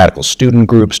radical student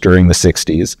groups during the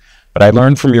 60s. But I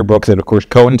learned from your book that, of course,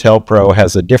 COINTELPRO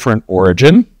has a different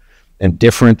origin and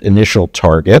different initial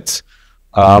targets.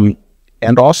 And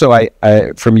also,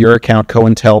 I from your account,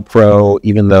 COINTELPRO,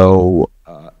 even though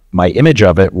my image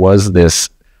of it was this,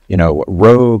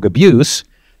 rogue abuse,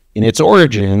 in its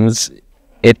origins,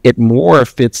 it more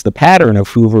fits the pattern of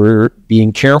Hoover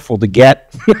being careful to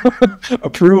get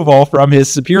approval from his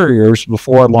superiors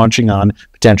before launching on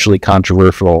potentially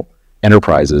controversial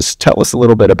enterprises. Tell us a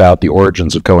little bit about the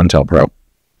origins of COINTELPRO.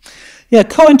 Yeah,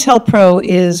 COINTELPRO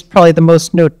is probably the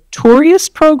most notorious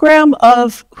program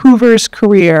of Hoover's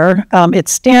career. It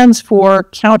stands for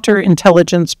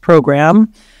Counterintelligence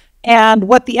Program. And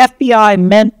what the FBI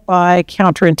meant by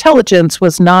counterintelligence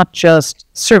was not just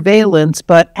surveillance,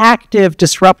 but active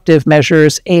disruptive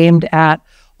measures aimed at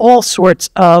all sorts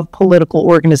of political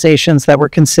organizations that were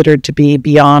considered to be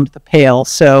beyond the pale.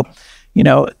 So,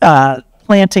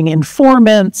 planting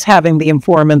informants, having the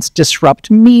informants disrupt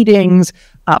meetings,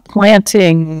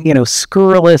 planting,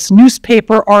 scurrilous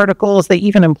newspaper articles. They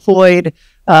even employed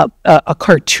a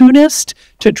cartoonist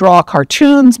to draw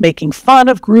cartoons, making fun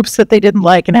of groups that they didn't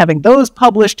like and having those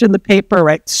published in the paper,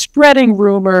 right? Spreading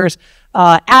rumors,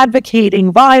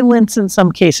 advocating violence in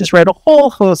some cases, right? A whole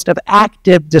host of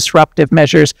active disruptive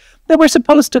measures that were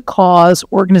supposed to cause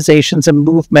organizations and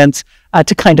movements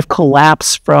to kind of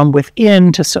collapse from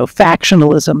within, to sow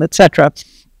factionalism, etc.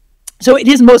 So it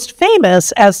is most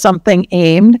famous as something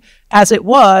aimed, as it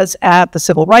was, at the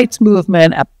civil rights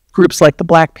movement, at groups like the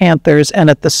Black Panthers, and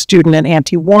at the student and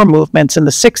anti-war movements in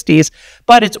the 60s.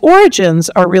 But its origins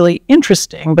are really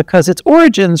interesting because its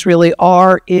origins really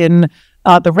are in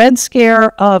the Red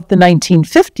Scare of the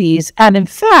 1950s, and in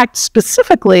fact,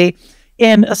 specifically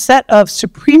in a set of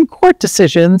Supreme Court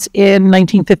decisions in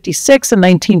 1956 and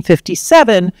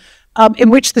 1957, in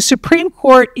which the Supreme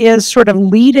Court is sort of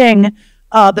leading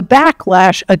the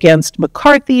backlash against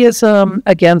McCarthyism,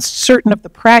 against certain of the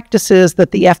practices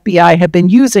that the FBI had been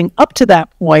using up to that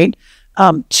point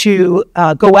to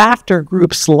go after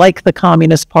groups like the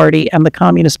Communist Party and the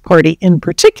Communist Party in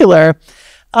particular.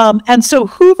 And so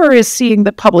Hoover is seeing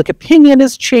that public opinion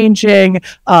is changing,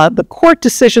 the court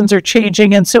decisions are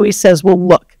changing, and so he says, well,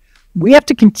 look, we have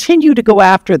to continue to go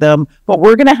after them, but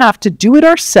we're going to have to do it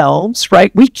ourselves,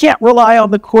 right? We can't rely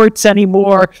on the courts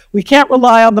anymore. We can't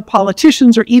rely on the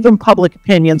politicians or even public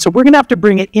opinion. So we're going to have to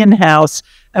bring it in-house,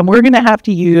 and we're going to have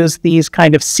to use these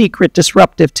kind of secret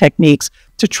disruptive techniques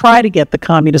to try to get the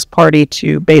Communist Party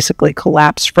to basically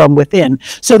collapse from within.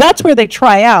 So that's where they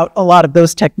try out a lot of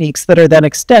those techniques that are then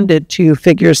extended to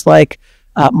figures like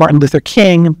Martin Luther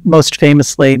King, most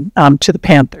famously, to the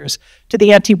Panthers, to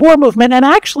the anti-war movement, and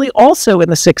actually also in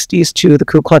the 60s to the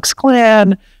Ku Klux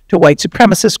Klan, to white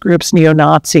supremacist groups,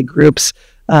 neo-Nazi groups.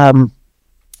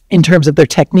 In terms of their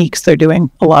techniques, they're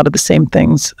doing a lot of the same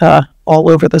things all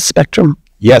over the spectrum.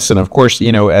 Yes, and of course,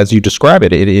 as you describe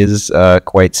it, it is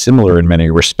quite similar in many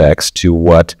respects to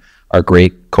what our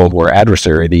great Cold War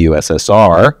adversary, the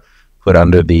USSR, put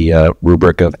under the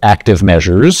rubric of active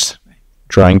measures,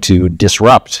 trying to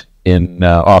disrupt in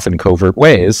often covert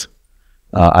ways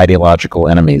ideological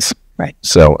enemies. Right.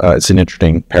 So it's an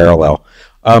interesting parallel.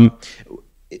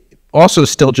 Also,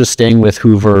 still just staying with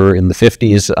Hoover in the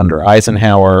 50s under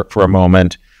Eisenhower for a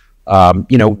moment,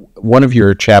 one of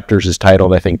your chapters is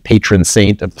titled, I think, Patron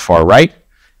Saint of the Far Right.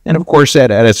 And of course,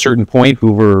 at a certain point,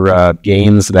 Hoover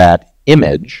gains that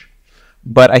image.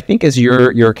 But I think as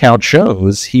your account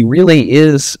shows, he really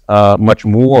is much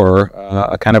more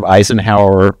a kind of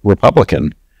Eisenhower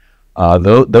Republican.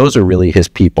 Those are really his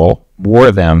people,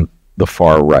 more than the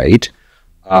far right.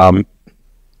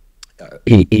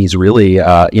 He's really,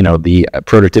 the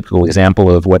prototypical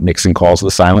example of what Nixon calls the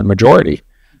silent majority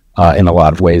in a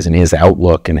lot of ways in his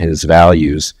outlook and his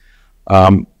values.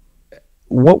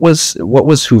 What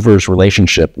was Hoover's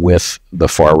relationship with the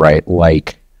far right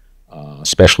like,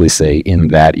 especially, say, in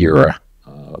that era?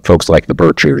 Folks like the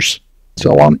Birchers,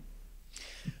 so on.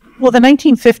 Well, the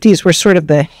 1950s were sort of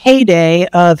the heyday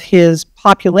of his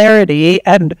popularity,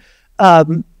 and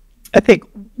I think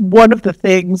one of the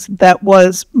things that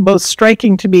was most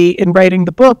striking to me in writing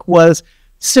the book was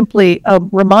simply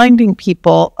reminding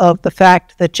people of the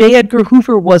fact that J. Edgar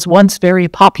Hoover was once very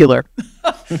popular.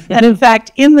 And in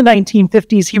fact, in the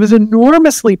 1950s, he was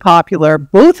enormously popular,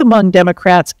 both among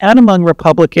Democrats and among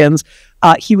Republicans.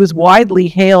 He was widely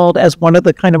hailed as one of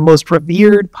the kind of most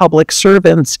revered public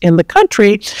servants in the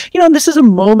country. And this is a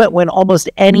moment when almost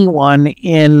anyone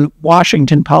in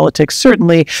Washington politics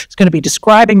certainly is going to be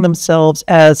describing themselves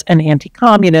as an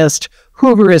anti-communist.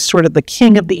 Hoover is sort of the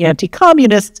king of the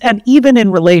anti-communists, and even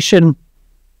in relation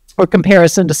or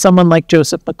comparison to someone like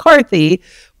Joseph McCarthy,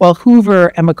 while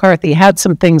Hoover and McCarthy had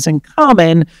some things in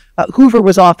common, Hoover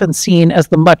was often seen as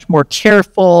the much more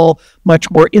careful, much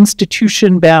more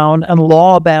institution-bound and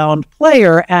law-bound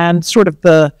player, and sort of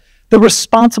the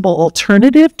responsible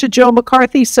alternative to Joe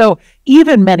McCarthy. So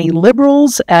even many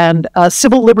liberals and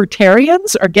civil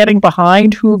libertarians are getting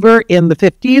behind Hoover in the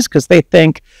 50s because they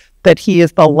think that he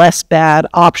is the less bad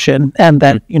option, and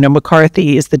that,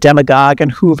 McCarthy is the demagogue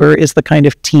and Hoover is the kind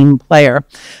of team player.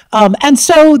 And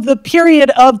so the period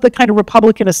of the kind of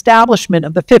Republican establishment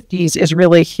of the 50s is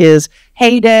really his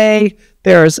heyday.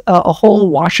 There's a whole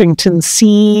Washington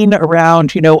scene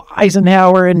around,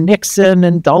 Eisenhower and Nixon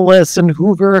and Dulles and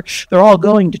Hoover. They're all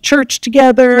going to church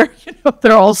together.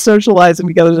 They're all socializing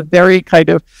together. It's a very kind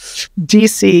of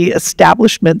DC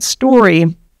establishment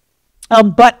story.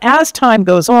 But as time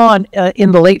goes on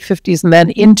in the late 50s and then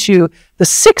into the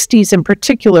 60s in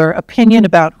particular, opinion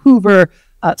about Hoover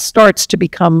starts to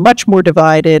become much more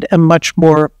divided and much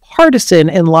more partisan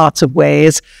in lots of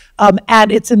ways.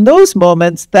 And it's in those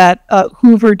moments that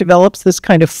Hoover develops this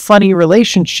kind of funny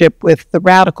relationship with the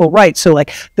radical right. So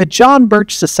like the John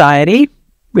Birch Society,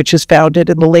 which is founded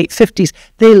in the late 50s,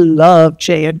 they love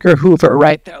J. Edgar Hoover,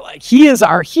 right? They're like, he is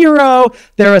our hero.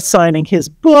 They're assigning his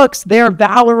books. They're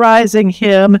valorizing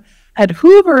him. And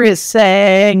Hoover is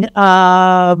saying,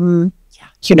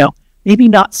 maybe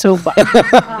not so much.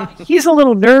 He's a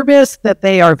little nervous that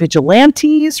they are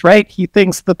vigilantes, right? He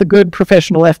thinks that the good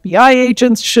professional FBI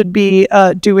agents should be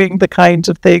doing the kinds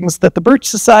of things that the Birch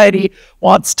Society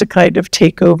wants to kind of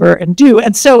take over and do.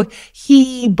 And so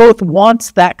he both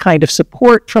wants that kind of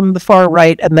support from the far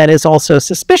right and then is also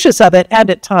suspicious of it, and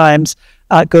at times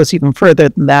goes even further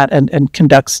than that and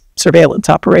conducts surveillance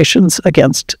operations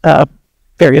against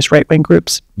various right-wing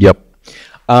groups. Yep.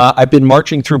 I've been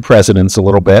marching through presidents a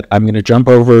little bit. I'm going to jump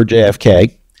over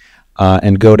JFK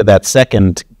and go to that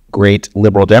second great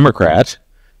liberal Democrat,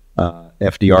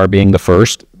 FDR being the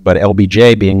first, but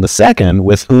LBJ being the second,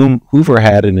 with whom Hoover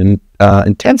had an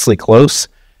intensely close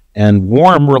and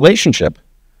warm relationship,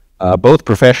 both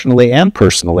professionally and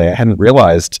personally. I hadn't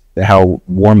realized how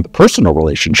warm the personal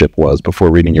relationship was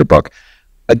before reading your book.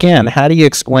 Again, how do you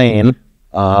explain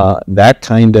that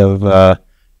kind of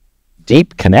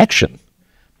deep connection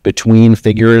between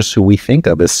figures who we think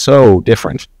of as so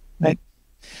different? Right.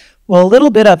 Well, a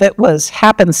little bit of it was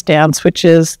happenstance, which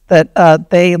is that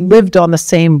they lived on the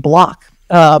same block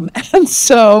And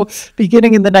so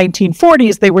beginning in the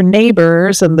 1940s, they were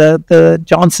neighbors, and the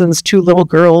Johnsons' two little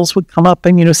girls would come up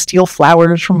and, steal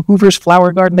flowers from Hoover's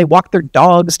flower garden. They walked their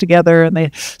dogs together, and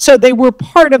they were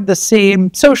part of the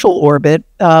same social orbit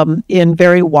in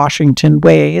very Washington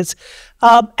ways.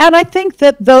 And I think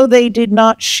that though they did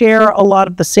not share a lot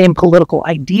of the same political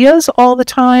ideas all the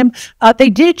time, they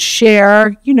did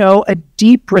share, a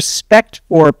deep respect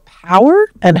for power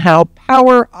and how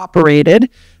power operated.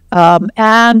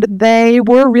 And they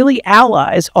were really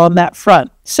allies on that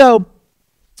front. So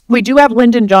we do have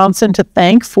Lyndon Johnson to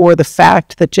thank for the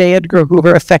fact that J. Edgar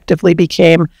Hoover effectively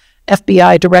became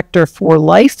FBI director for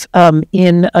life.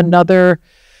 In another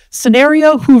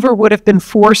scenario, Hoover would have been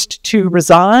forced to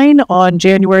resign on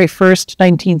January 1st,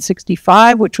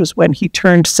 1965, which was when he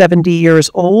turned 70 years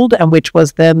old, and which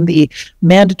was then the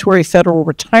mandatory federal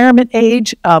retirement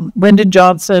age. Lyndon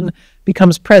Johnson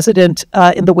becomes president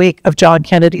in the wake of John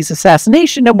Kennedy's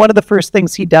assassination. And one of the first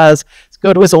things he does is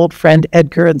go to his old friend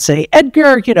Edgar and say,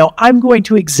 Edgar, I'm going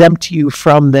to exempt you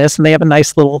from this. And they have a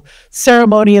nice little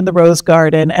ceremony in the Rose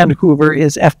Garden, and Hoover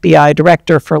is FBI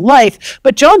director for life.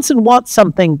 But Johnson wants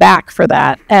something back for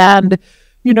that. And,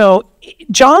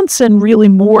 Johnson really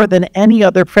more than any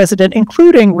other president,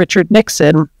 including Richard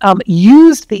Nixon,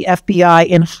 used the FBI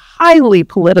in highly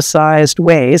politicized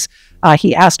ways.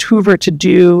 He asked Hoover to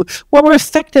do what were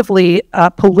effectively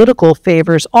political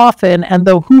favors often, and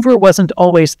though Hoover wasn't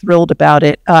always thrilled about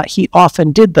it, he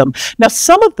often did them. Now,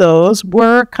 some of those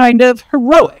were kind of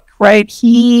heroic, right?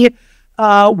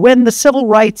 When the Civil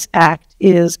Rights Act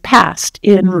is passed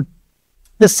in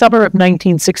the summer of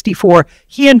 1964,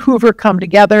 he and Hoover come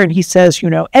together and he says,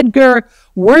 Edgar,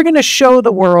 we're going to show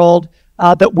the world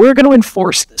that we're going to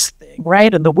enforce this thing,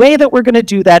 right? And the way that we're going to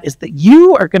do that is that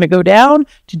you are going to go down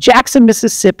to Jackson,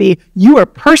 Mississippi. You are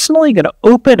personally going to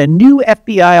open a new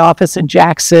FBI office in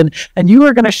Jackson, and you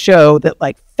are going to show that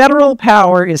federal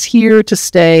power is here to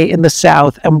stay in the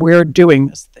South, and we're doing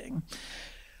this thing.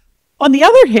 On the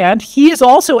other hand, he is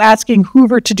also asking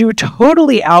Hoover to do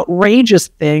totally outrageous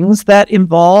things that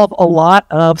involve a lot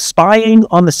of spying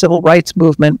on the civil rights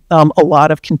movement, a lot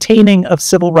of containing of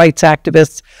civil rights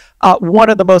activists.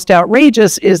 One of the most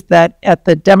outrageous is that at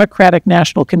the Democratic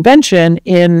National Convention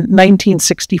in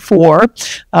 1964,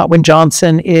 when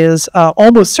Johnson is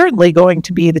almost certainly going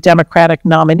to be the Democratic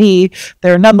nominee,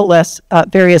 there are nonetheless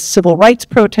various civil rights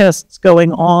protests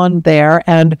going on there,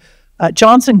 and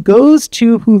Johnson goes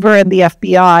to Hoover and the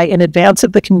FBI in advance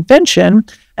of the convention,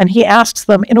 and he asks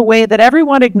them in a way that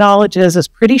everyone acknowledges is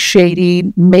pretty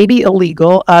shady, maybe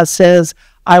illegal, says,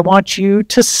 I want you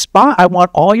to spy. I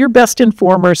want all your best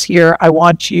informers here. I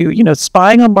want you,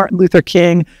 spying on Martin Luther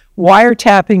King,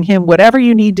 wiretapping him, whatever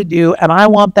you need to do, and I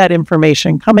want that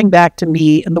information coming back to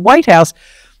me in the White House.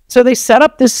 So they set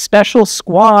up this special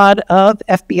squad of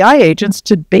FBI agents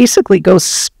to basically go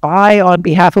spy on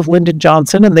behalf of Lyndon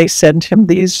Johnson, and they send him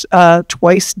these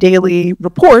twice daily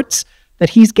reports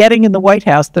that he's getting in the White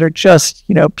House that are just,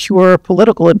 pure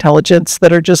political intelligence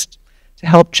that are just to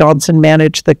help Johnson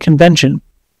manage the convention.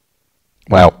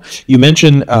 Wow. You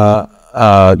mentioned,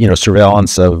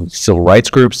 surveillance of civil rights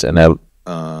groups and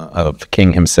of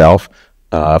King himself.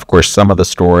 Of course, some of the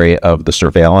story of the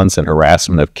surveillance and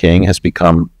harassment of King has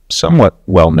become somewhat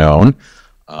well known,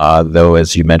 though,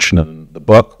 as you mentioned in the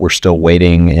book, we're still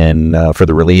waiting for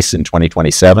the release in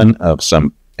 2027 of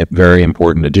some very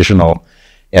important additional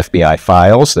FBI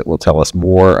files that will tell us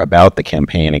more about the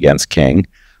campaign against King.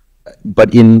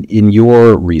 But in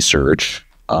your research,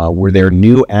 were there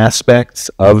new aspects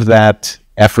of that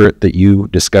effort that you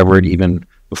discovered even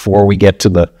before we get to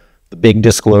the big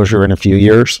disclosure in a few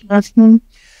years? Mm-hmm.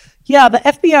 Yeah, the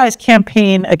FBI's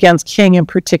campaign against King in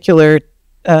particular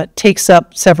takes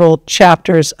up several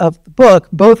chapters of the book,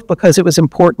 both because it was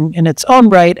important in its own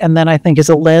right, and then I think is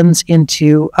a lens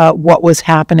into what was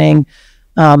happening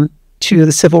to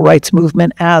the civil rights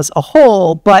movement as a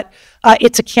whole. But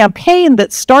it's a campaign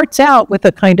that starts out with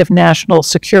a kind of national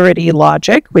security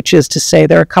logic, which is to say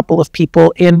there are a couple of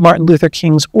people in Martin Luther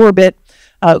King's orbit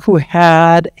who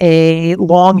had a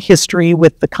long history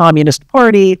with the Communist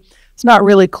Party. It's not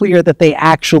really clear that they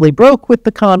actually broke with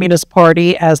the Communist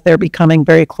Party as they're becoming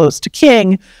very close to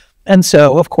King. And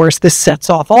so, of course, this sets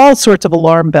off all sorts of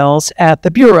alarm bells at the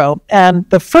Bureau. And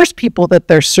the first people that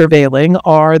they're surveilling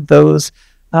are those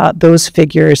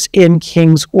figures in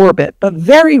King's orbit. But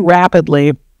very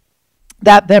rapidly,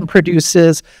 that then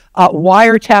produces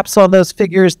wiretaps on those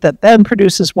figures, that then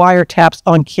produces wiretaps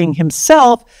on King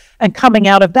himself. And coming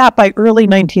out of that, by early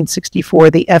 1964,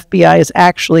 the FBI is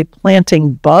actually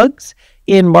planting bugs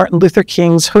in Martin Luther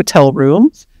King's hotel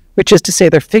rooms, which is to say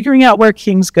they're figuring out where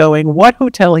King's going, what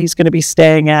hotel he's going to be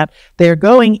staying at. They're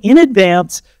going in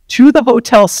advance to the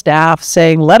hotel staff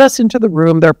saying, let us into the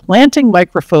room. They're planting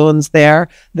microphones there.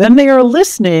 Then they are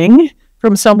listening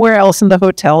from somewhere else in the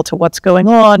hotel to what's going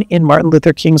on in Martin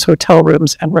Luther King's hotel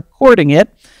rooms and recording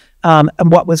it. And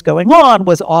what was going on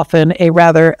was often a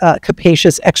rather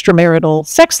capacious extramarital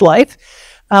sex life.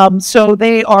 So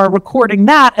they are recording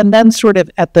that, and then sort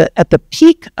of at the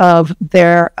peak of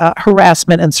their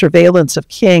harassment and surveillance of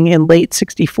King in late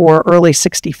 64, early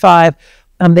 65,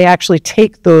 they actually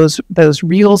take those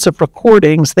reels of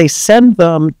recordings, they send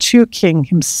them to King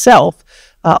himself,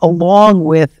 along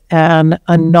with an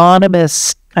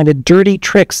anonymous kind of dirty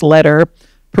tricks letter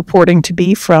purporting to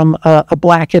be from a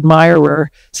Black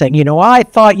admirer saying, I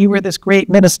thought you were this great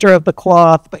minister of the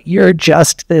cloth, but you're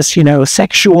just this,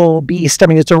 sexual beast. I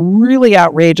mean, it's a really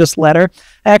outrageous letter.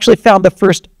 I actually found the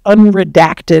first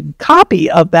unredacted copy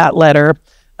of that letter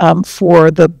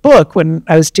for the book when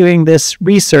I was doing this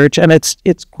research, and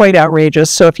it's quite outrageous.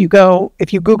 So if you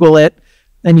Google it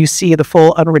and you see the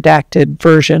full unredacted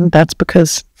version, that's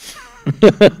because...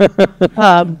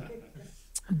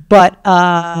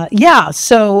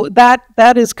 so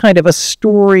that is kind of a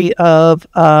story of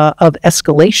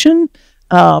escalation,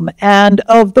 and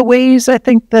of the ways I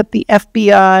think that the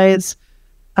FBI's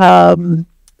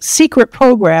secret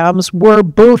programs were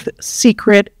both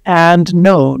secret and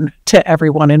known to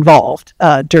everyone involved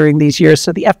during these years.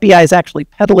 So the FBI is actually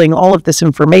peddling all of this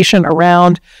information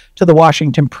around to the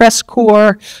Washington press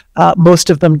corps. Most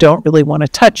of them don't really want to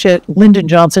touch it. Lyndon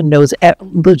Johnson knows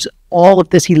all of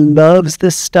this. He loves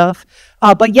this stuff.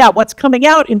 But what's coming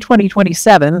out in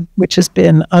 2027, which has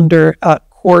been under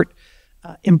court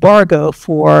embargo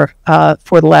for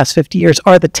the last 50 years,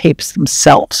 are the tapes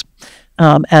themselves.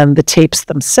 And the tapes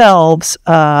themselves,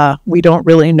 we don't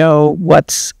really know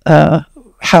what's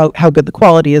how good the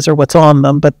quality is or what's on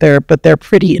them, but they're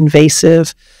pretty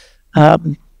invasive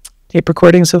tape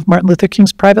recordings of Martin Luther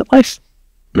King's private life.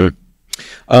 Good.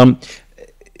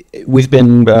 We've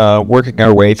been working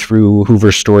our way through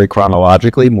Hoover's story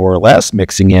chronologically, more or less,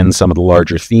 mixing in some of the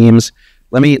larger themes.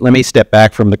 Let me step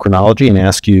back from the chronology and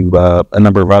ask you a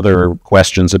number of other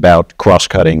questions about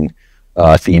cross-cutting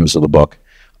themes of the book.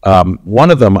 One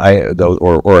of them,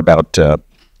 or about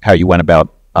how you went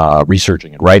about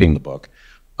researching and writing the book.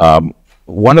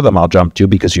 One of them I'll jump to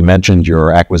because you mentioned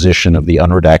your acquisition of the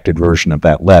unredacted version of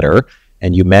that letter,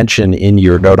 and you mentioned in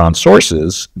your note on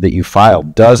sources that you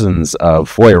filed dozens of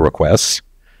FOIA requests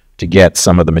to get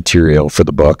some of the material for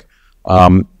the book.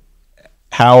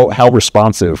 How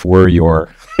responsive were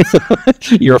your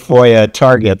your FOIA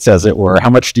targets, as it were? How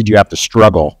much did you have to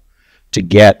struggle to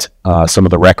get some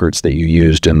of the records that you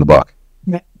used in the book?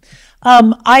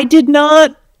 I did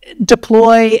not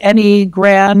deploy any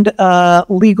grand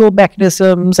legal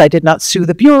mechanisms. I did not sue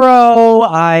the Bureau.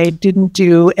 I didn't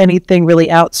do anything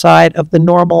really outside of the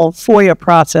normal FOIA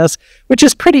process, which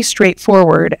is pretty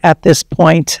straightforward at this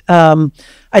point.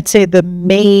 I'd say the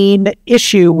main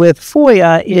issue with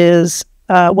FOIA is,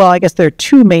 I guess there are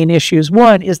two main issues.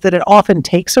 One is that it often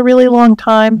takes a really long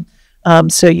time.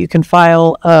 So you can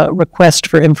file a request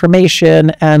for information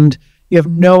and you have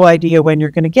no idea when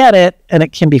you're going to get it, and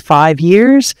it can be 5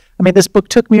 years. I mean, this book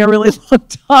took me a really long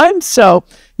time, so,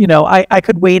 I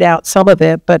could wait out some of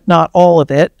it, but not all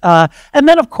of it. And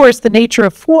then, of course, the nature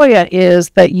of FOIA is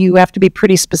that you have to be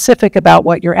pretty specific about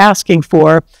what you're asking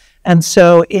for. And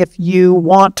so if you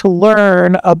want to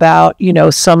learn about,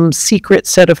 some secret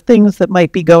set of things that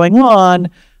might be going on,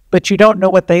 but you don't know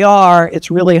what they are, it's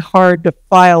really hard to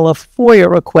file a FOIA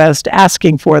request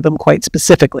asking for them quite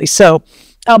specifically. So,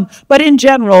 but in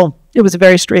general, it was a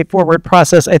very straightforward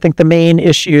process. I think the main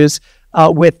issues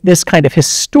with this kind of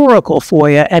historical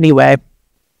FOIA anyway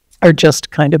are just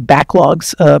kind of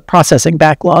backlogs, processing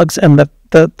backlogs, and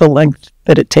the length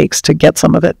that it takes to get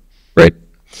some of it. Right.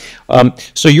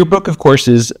 So your book, of course,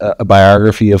 is a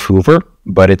biography of Hoover,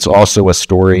 but it's also a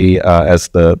story, as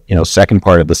the second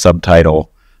part of the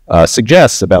subtitle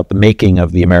suggests, about the making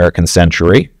of the American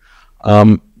century.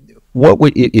 What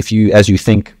would, if you, as you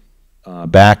think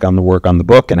back on the work on the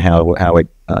book and how it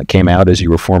came out as you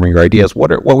were forming your ideas,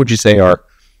 what would you say are,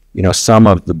 some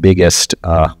of the biggest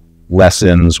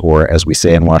lessons, or as we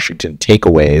say in Washington,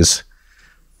 takeaways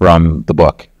from the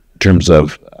book in terms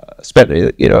of,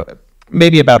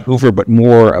 maybe about Hoover, but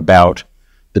more about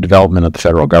the development of the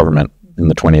federal government in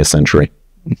the 20th century?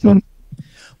 Mm-hmm.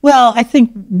 Well, I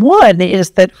think one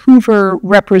is that Hoover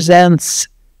represents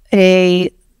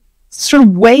a sort of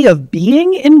way of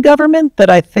being in government that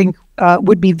I think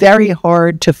would be very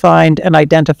hard to find and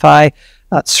identify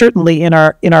certainly in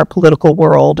our political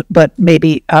world, but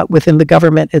maybe within the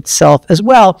government itself as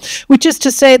well, which is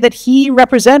to say that he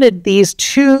represented these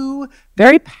two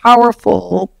very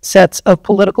powerful sets of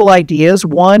political ideas.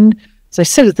 One, as I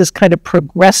said, is this kind of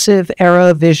progressive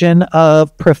era vision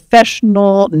of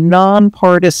professional,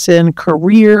 nonpartisan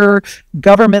career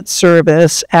government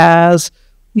service as,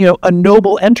 a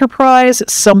noble enterprise,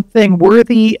 something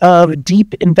worthy of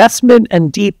deep investment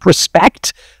and deep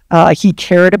respect. He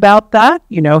cared about that.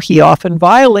 He often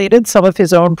violated some of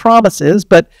his own promises,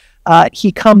 but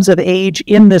he comes of age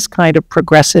in this kind of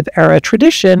progressive era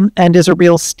tradition and is a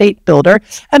real state builder.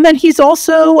 And then he's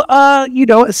also, a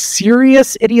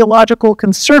serious ideological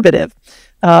conservative.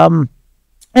 And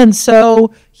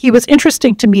so he was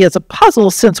interesting to me as a puzzle,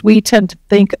 since we tend to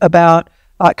think about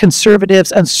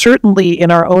conservatives, and certainly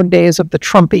in our own days of the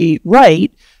Trumpy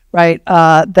right,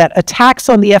 that attacks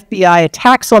on the FBI,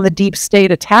 attacks on the deep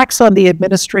state, attacks on the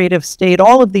administrative state,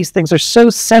 all of these things are so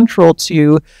central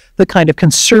to the kind of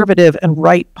conservative and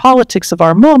right politics of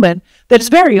our moment that it's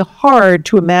very hard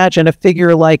to imagine a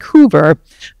figure like Hoover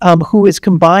who is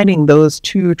combining those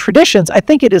two traditions. I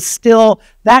think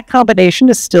that combination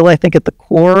is still, I think, at the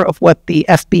core of what the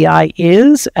FBI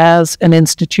is as an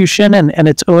institution and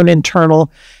its own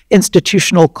internal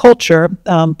institutional culture.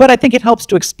 But I think it helps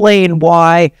to explain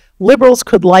why liberals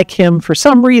could like him for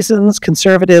some reasons,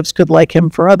 conservatives could like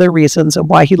him for other reasons, and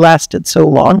why he lasted so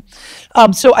long.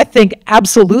 So I think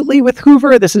absolutely with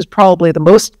Hoover, this is probably the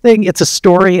most thing. It's a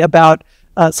story about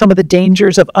some of the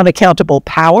dangers of unaccountable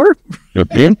power.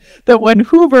 Okay. That when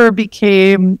Hoover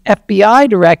became FBI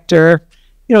director,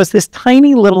 it's this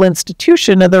tiny little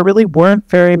institution, and there really weren't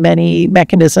very many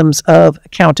mechanisms of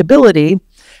accountability.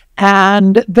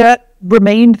 And that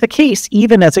remained the case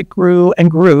even as it grew and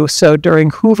grew. So during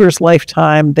Hoover's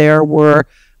lifetime, there were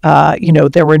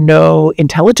no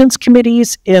intelligence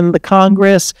committees in the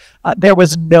Congress. There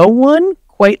was no one,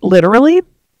 quite literally,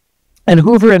 and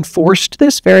Hoover enforced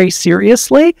this very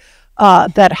seriously,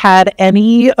 that had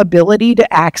any ability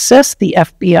to access the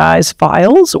FBI's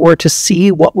files or to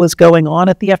see what was going on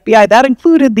at the FBI. That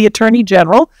included the Attorney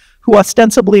General, who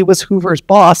ostensibly was Hoover's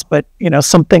boss, but,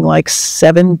 something like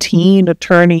 17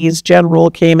 attorneys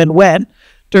general came and went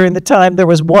during the time there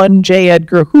was one J.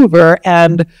 Edgar Hoover.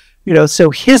 And, so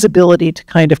his ability to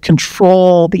kind of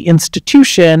control the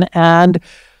institution and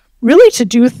really to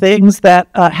do things that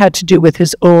had to do with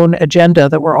his own agenda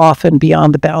that were often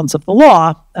beyond the bounds of the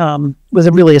law was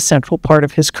really a central part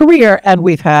of his career. And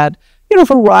we've had, a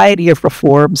variety of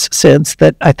reforms since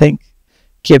that I think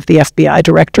give the FBI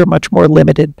director much more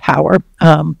limited power.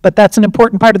 But that's an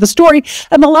important part of the story.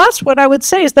 And the last one I would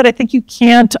say is that I think you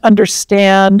can't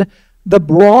understand the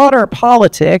broader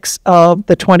politics of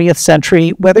the 20th century,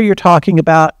 whether you're talking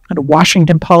about kind of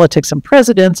Washington politics and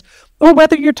presidents, or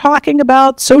whether you're talking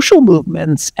about social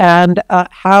movements and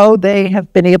how they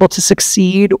have been able to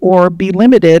succeed or be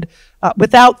limited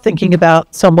without thinking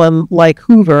about someone like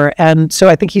Hoover. And so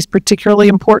I think he's particularly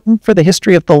important for the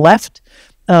history of the left,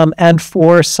 and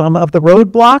for some of the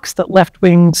roadblocks that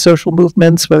left-wing social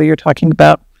movements, whether you're talking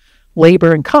about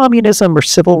labor and communism or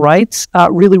civil rights,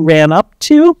 really ran up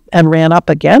to and ran up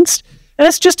against. And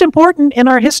it's just important in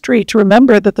our history to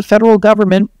remember that the federal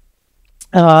government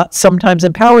sometimes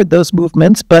empowered those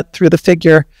movements, but through the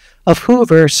figure of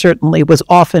Hoover certainly was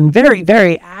often very,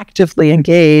 very actively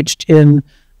engaged in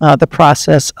the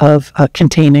process of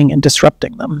containing and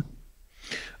disrupting them.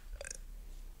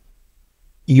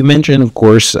 You mentioned, of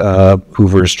course,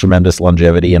 Hoover's tremendous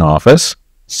longevity in office.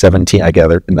 17, I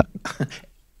gather,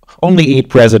 only 8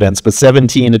 presidents, but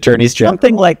 17 attorneys general.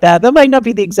 Something like that. That might not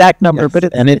be the exact number, yes. But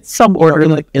it's some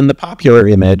order. In the popular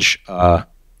image, an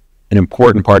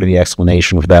important part of the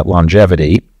explanation for that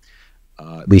longevity,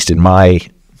 at least in my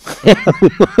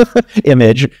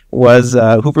image, was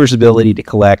Hoover's ability to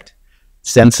collect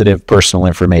sensitive personal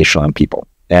information on people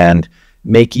and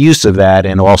make use of that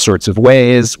in all sorts of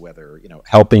ways, whether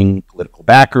helping political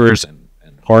backers and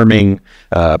harming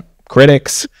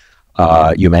critics.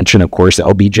 You mentioned, of course,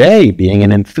 LBJ being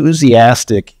an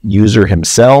enthusiastic user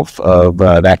himself of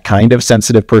that kind of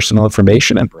sensitive personal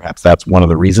information, and perhaps that's one of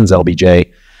the reasons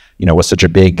LBJ, was such a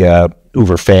big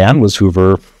Hoover fan, was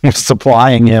Hoover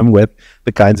supplying him with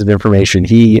the kinds of information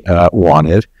he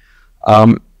wanted.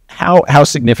 How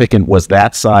significant was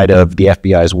that side of the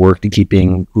FBI's work to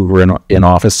keeping Hoover in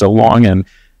office so long, and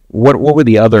what were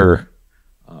the other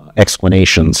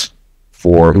explanations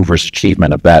for Hoover's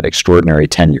achievement of that extraordinary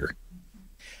tenure?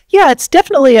 Yeah, it's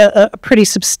definitely a pretty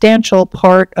substantial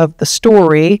part of the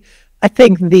story. I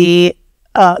think the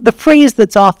phrase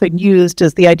that's often used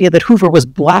is the idea that Hoover was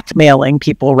blackmailing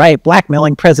people, right?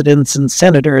 Blackmailing presidents and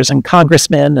senators and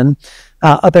congressmen. And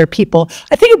other people.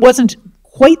 I think it wasn't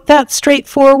quite that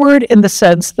straightforward in the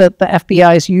sense that the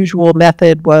FBI's usual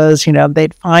method was,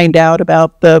 they'd find out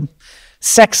about the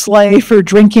sex life or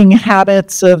drinking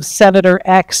habits of Senator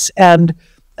X, and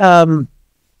the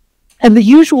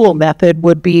usual method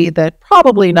would be that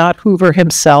probably not Hoover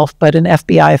himself, but an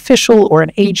FBI official or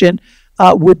an agent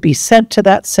would be sent to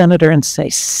that senator and say,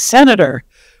 "Senator,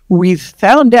 we've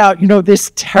found out,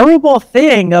 this terrible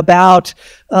thing about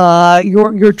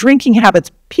your drinking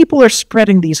habits. People are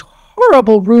spreading these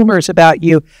horrible rumors about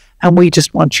you, and we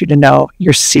just want you to know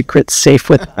your secret's safe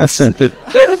with us."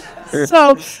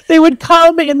 So they would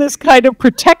come in this kind of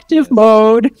protective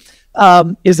mode.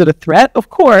 Is it a threat? Of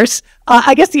course.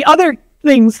 I guess the other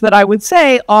things that I would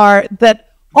say are that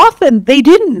often they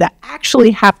didn't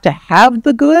actually have to have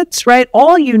the goods, right?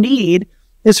 All you need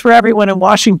is for everyone in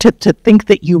Washington to think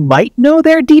that you might know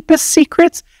their deepest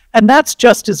secrets. And that's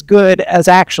just as good as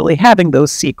actually having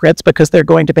those secrets, because they're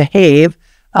going to behave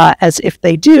as if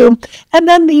they do. And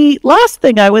then the last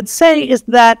thing I would say is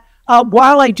that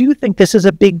while I do think this is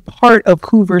a big part of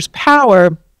Hoover's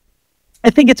power, I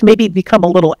think it's maybe become a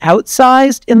little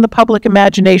outsized in the public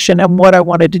imagination. And what I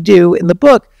wanted to do in the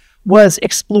book was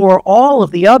explore all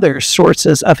of the other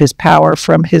sources of his power,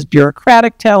 from his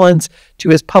bureaucratic talents to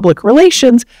his public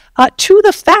relations, to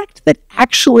the fact that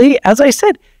actually, as I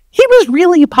said, he was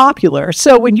really popular.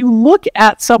 So when you look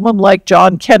at someone like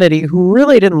John Kennedy, who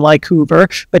really didn't like Hoover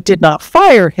but did not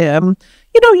fire him,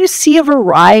 you see a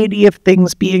variety of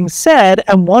things being said.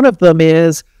 And one of them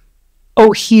is,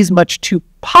 oh, he's much too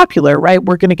popular, right?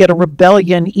 We're going to get a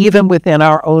rebellion even within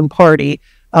our own party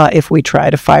if we try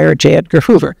to fire J. Edgar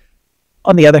Hoover.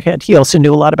 On the other hand, he also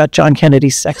knew a lot about John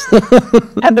Kennedy's sex life.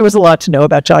 And there was a lot to know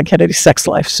about John Kennedy's sex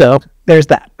life. So there's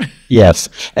that. Yes.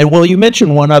 And well, you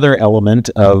mentioned one other element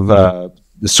of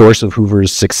the source of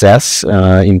Hoover's success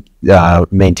in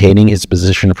maintaining his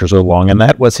position for so long, and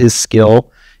that was his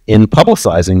skill in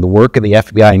publicizing the work of the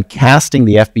FBI and casting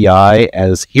the FBI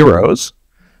as heroes,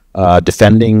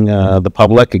 defending the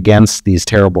public against these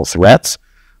terrible threats.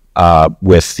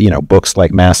 With books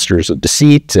like Masters of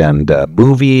Deceit and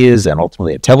movies and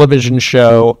ultimately a television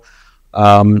show.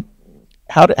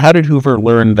 How did Hoover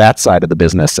learn that side of the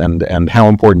business, and how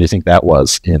important do you think that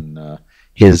was in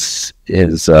his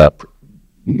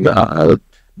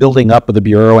building up of the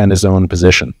bureau and his own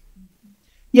position?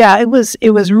 Yeah, it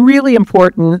was really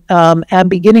important. And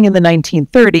beginning in the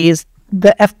 1930s,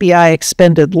 the FBI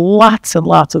expended lots and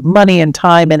lots of money and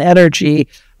time and energy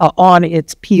on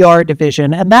its PR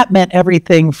division. And that meant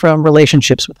everything from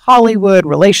relationships with Hollywood,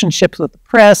 relationships with the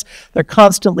press. They're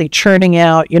constantly churning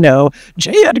out,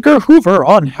 J. Edgar Hoover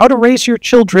on how to raise your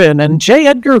children, and J.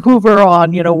 Edgar Hoover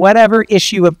on, whatever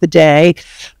issue of the day.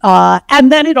 And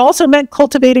then it also meant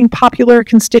cultivating popular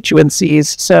constituencies.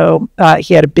 So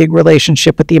he had a big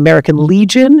relationship with the American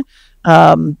Legion.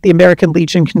 The American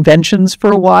Legion conventions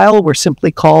for a while were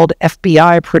simply called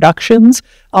FBI Productions.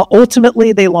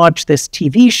 Ultimately, they launched this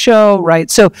TV show,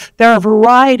 right? So there are a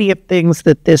variety of things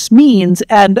that this means.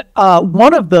 And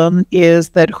one of them is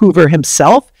that Hoover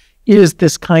himself is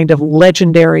this kind of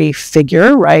legendary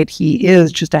figure, right? He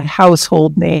is just a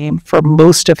household name for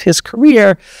most of his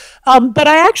career. But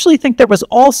I actually think there was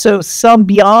also some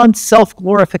beyond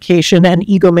self-glorification and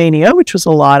egomania, which was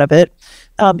a lot of it.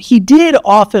 He did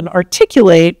often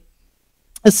articulate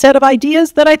a set of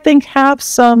ideas that I think have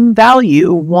some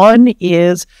value. One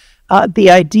is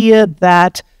the idea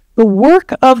that the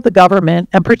work of the government,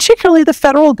 and particularly the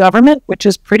federal government, which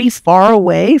is pretty far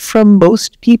away from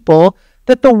most people,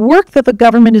 that the work that the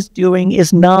government is doing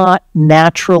is not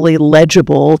naturally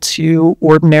legible to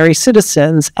ordinary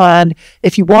citizens. And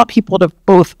if you want people to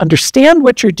both understand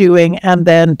what you're doing and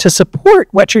then to support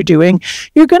what you're doing,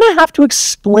 you're going to have to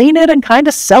explain it and kind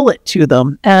of sell it to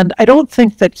them. And I don't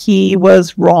think that he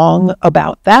was wrong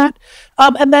about that.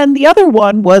 And then the other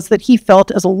one was that he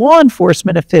felt as a law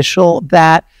enforcement official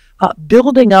that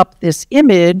building up this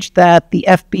image that the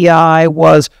FBI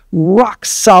was rock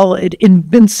solid,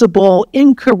 invincible,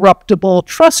 incorruptible,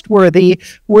 trustworthy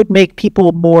would make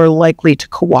people more likely to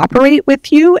cooperate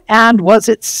with you, and was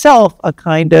itself a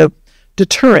kind of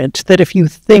deterrent that if you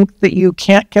think that you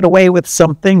can't get away with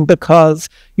something because,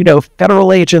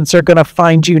 federal agents are going to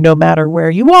find you no matter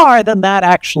where you are, then that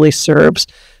actually serves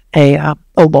a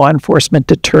law enforcement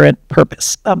deterrent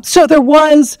purpose. So there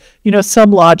was,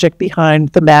 some logic behind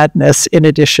the madness in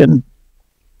addition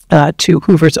to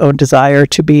Hoover's own desire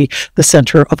to be the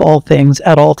center of all things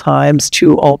at all times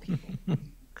to all people.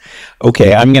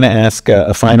 Okay, I'm going to ask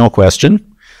a final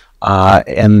question,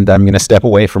 and I'm going to step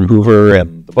away from Hoover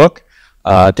and the book.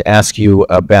 to ask you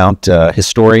about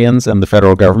historians and the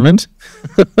federal government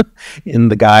in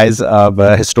the guise of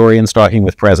historians talking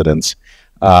with presidents.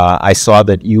 I saw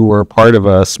that you were part of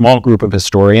a small group of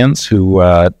historians who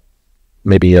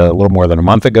maybe a little more than a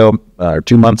month ago or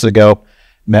 2 months ago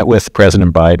met with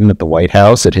President Biden at the White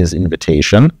House at his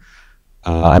invitation.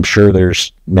 I'm sure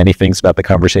there's many things about the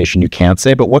conversation you can't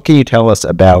say, but what can you tell us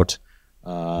about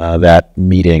that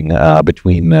meeting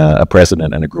between a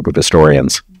president and a group of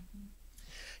historians?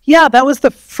 Yeah, that was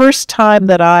the first time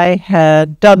that I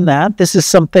had done that. This is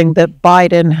something that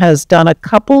Biden has done a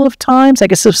couple of times. I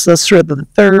guess this is sort of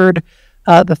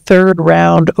the third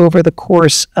round over the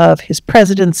course of his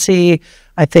presidency.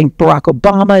 I think Barack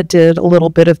Obama did a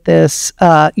little bit of this,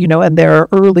 and there are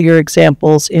earlier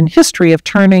examples in history of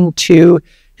turning to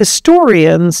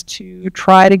historians to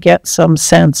try to get some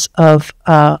sense of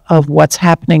what's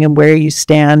happening and where you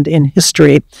stand in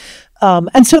history.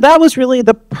 And so that was really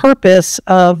the purpose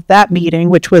of that meeting,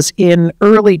 which was in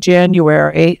early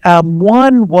January.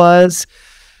 One was,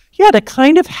 to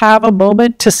kind of have a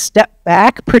moment to step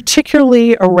back,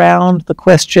 particularly around the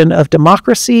question of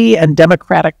democracy and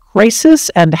democratic crisis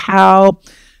and how,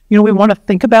 we want to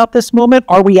think about this moment.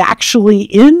 Are we actually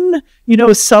in,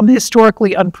 some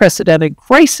historically unprecedented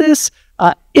crisis?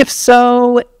 If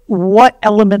so, what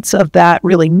elements of that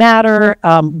really matter?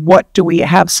 What do we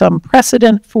have some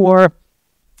precedent for?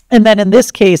 And then in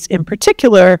this case in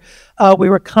particular, we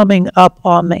were coming up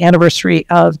on the anniversary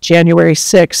of January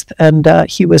 6th, and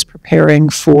he was preparing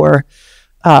for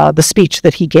the speech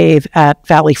that he gave at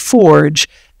Valley Forge.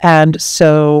 And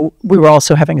so we were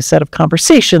also having a set of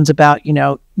conversations about,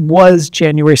 was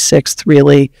January 6th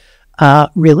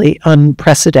really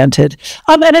unprecedented?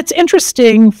 And it's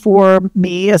interesting for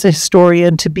me as a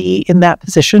historian to be in that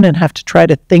position and have to try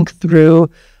to think through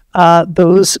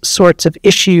those sorts of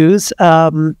issues.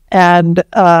 So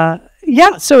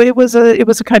it was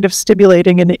a kind of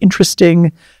stimulating and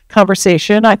interesting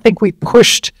conversation. I think we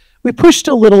pushed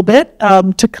a little bit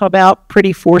to come out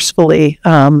pretty forcefully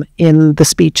in the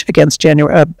speech against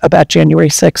about January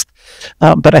 6th.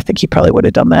 But I think he probably would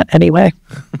have done that anyway.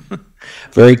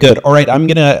 Very good. All right,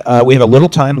 we have a little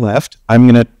time left. I'm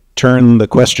going to turn the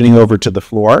questioning over to the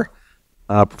floor.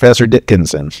 Professor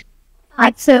Dickinson.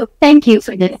 So thank you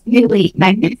for this really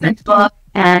magnificent book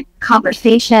and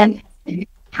conversation.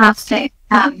 It's fantastic.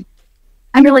 I'm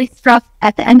really struck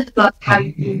at the end of the book how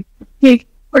you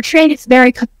portray this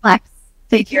very complex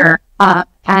figure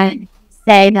and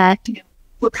say that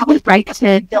we're probably right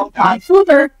to vilify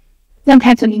Hoover.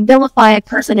 Sometimes when you vilify a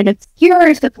person, it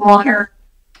obscures the broader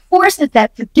forces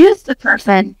that produce the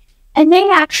person, and they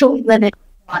actually limit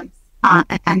one's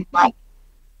and life.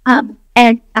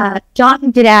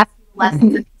 Jonathan did ask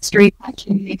lessons of history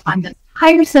question. You may find this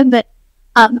tiresome, but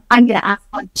I'm going to ask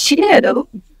one too,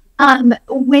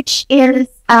 which is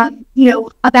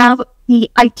about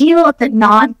the ideal of the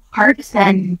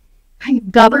nonpartisan kind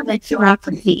of government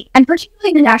bureaucracy, and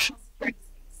particularly the national security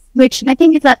space, which I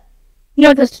think is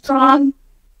the strong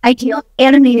ideal of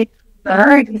animated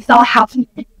Hoover, and we saw how he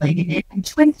manipulated it and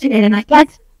twisted it. And I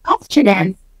guess the question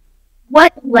is,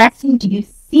 what lesson do you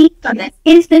see from this?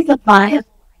 Is this a viable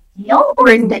ideal, or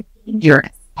is it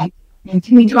dangerous? And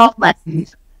can we draw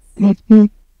lessons?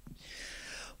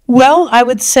 Well, I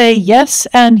would say yes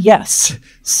and yes.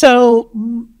 So,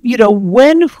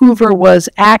 when Hoover was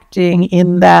acting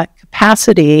in that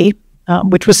capacity,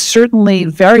 which was certainly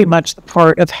very much the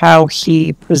part of how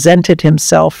he presented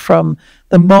himself from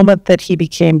the moment that he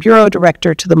became bureau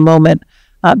director to the moment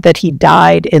that he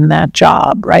died in that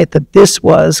job, right? That this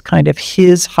was kind of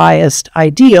his highest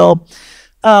ideal.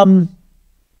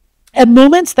 At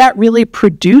moments that really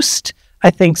produced,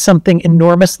 I think, something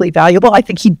enormously valuable. I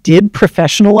think he did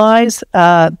professionalize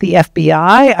the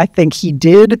FBI. I think he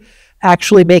did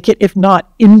actually make it, if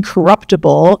not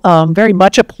incorruptible, very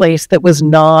much a place that was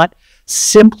not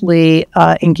simply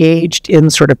engaged in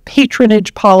sort of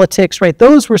patronage politics, right?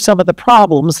 Those were some of the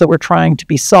problems that were trying to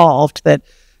be solved, that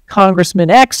Congressman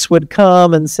X would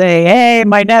come and say, hey,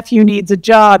 my nephew needs a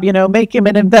job, make him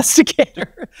an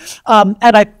investigator. And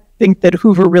I think that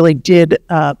Hoover really did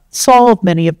solve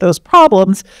many of those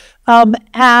problems.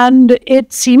 And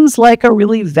it seems like a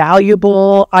really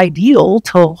valuable ideal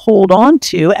to hold on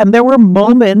to. And there were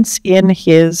moments in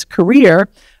his career,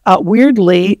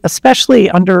 weirdly, especially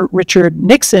under Richard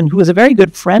Nixon, who was a very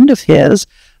good friend of his,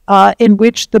 in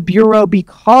which the Bureau,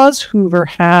 because Hoover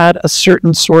had a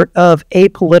certain sort of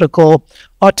apolitical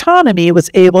autonomy, was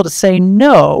able to say,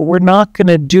 no, we're not going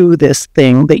to do this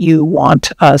thing that you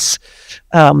want us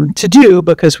to do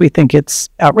because we think it's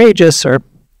outrageous or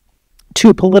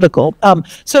too political.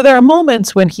 So there are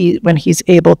moments when he's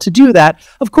able to do that.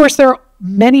 Of course, there are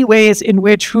many ways in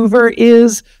which Hoover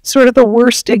is sort of the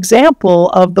worst example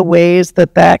of the ways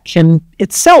that that can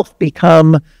itself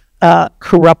become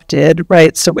corrupted,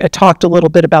 right? So I talked a little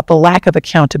bit about the lack of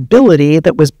accountability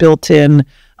that was built in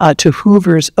to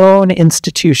Hoover's own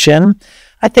institution.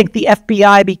 I think the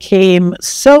FBI became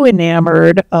so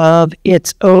enamored of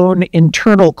its own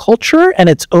internal culture and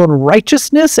its own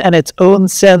righteousness and its own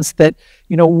sense that,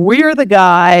 we're the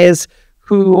guys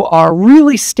who are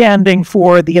really standing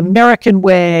for the American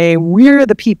way. We're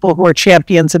the people who are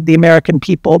champions of the American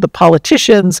people. The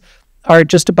politicians are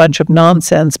just a bunch of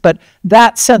nonsense. But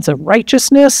that sense of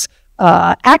righteousness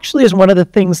actually is one of the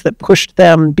things that pushed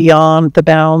them beyond the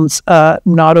bounds,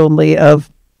 not only of,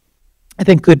 I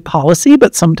think, good policy,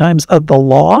 but sometimes of the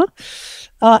law.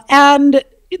 And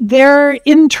their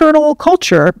internal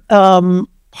culture,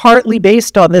 partly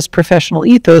based on this professional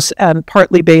ethos and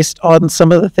partly based on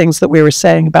some of the things that we were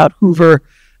saying about Hoover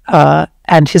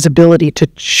and his ability to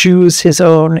choose his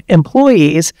own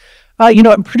employees,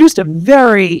 it produced a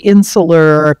very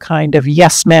insular kind of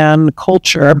yes man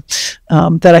culture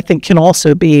that I think can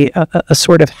also be a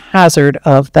sort of hazard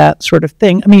of that sort of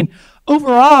thing. I mean,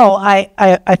 overall,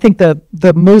 I think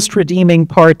the most redeeming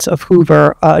parts of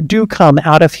Hoover do come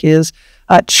out of his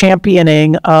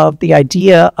championing of the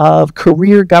idea of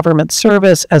career government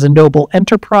service as a noble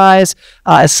enterprise,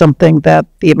 as something that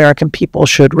the American people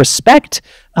should respect,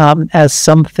 as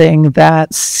something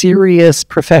that serious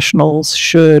professionals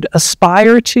should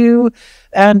aspire to,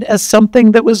 and as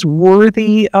something that was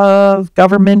worthy of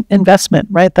government investment,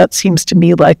 right? That seems to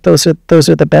me like those are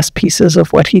the best pieces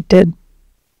of what he did.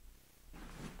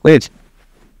 Wait,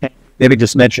 maybe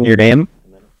just mention your name.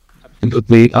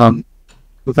 Absolutely.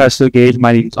 Professor Gage,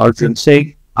 my name is Arjun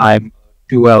Singh. I'm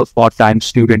a 2L part-time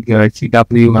student here at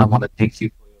CW, and I want to thank you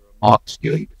for your remarks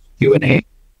during this Q&A.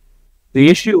 The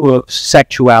issue of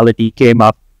sexuality came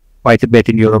up quite a bit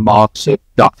in your remarks of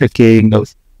Dr. King,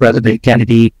 of President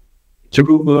Kennedy. It's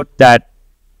rumored that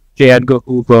J. Edgar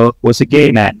Hoover was a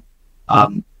gay man.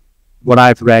 What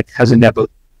I've read hasn't ever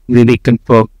really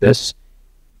confirmed this.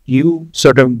 You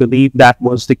sort of believe that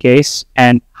was the case,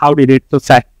 and how did it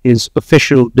affect his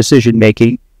official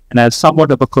decision-making? And as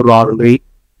somewhat of a corollary,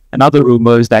 another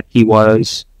rumor is that he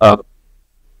was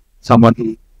someone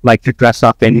who liked to dress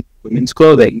up in women's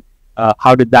clothing.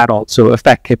 How did that also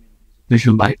affect him in his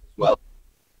official life as well?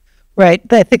 Right.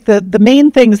 I think the main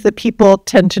things that people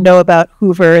tend to know about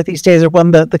Hoover these days are,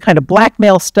 one, the kind of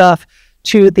blackmail stuff,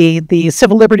 two, the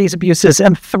civil liberties abuses,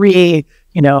 and three,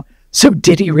 so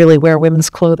did he really wear women's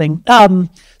clothing?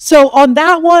 So on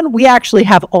that one, we actually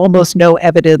have almost no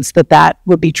evidence that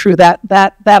would be true. That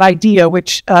idea,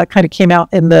 which kind of came out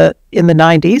in the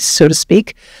 90s, so to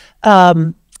speak,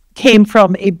 came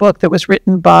from a book that was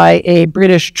written by a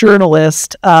British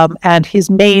journalist, and his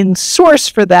main source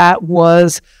for that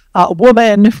was a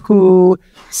woman who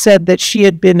said that she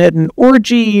had been at an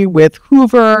orgy with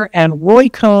Hoover and Roy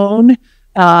Cohn,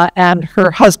 and her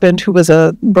husband,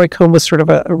 Roy Cohn was sort of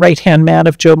a right-hand man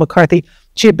of Joe McCarthy.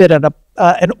 She had been at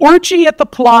an orgy at the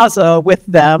Plaza with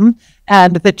them,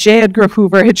 and that J. Edgar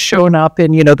Hoover had shown up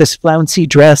in, this flouncy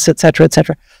dress, et cetera, et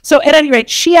cetera. So at any rate,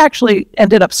 she actually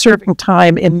ended up serving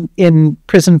time in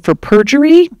prison for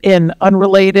perjury in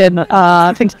unrelated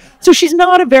things. So she's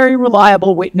not a very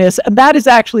reliable witness, and that is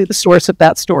actually the source of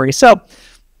that story. So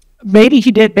maybe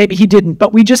he did, maybe he didn't,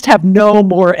 but we just have no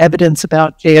more evidence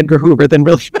about J. Edgar Hoover than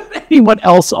really anyone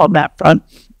else on that front.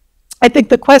 I think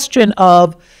the question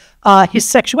of his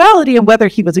sexuality and whether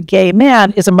he was a gay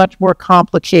man is a much more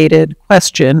complicated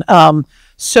question.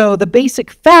 So the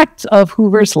basic facts of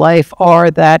Hoover's life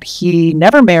are that he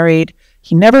never married,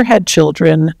 he never had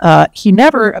children, he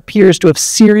never appears to have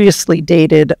seriously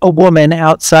dated a woman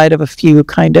outside of a few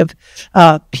kind of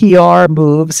PR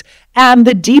moves. And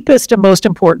the deepest and most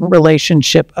important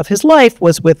relationship of his life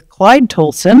was with Clyde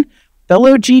Tolson,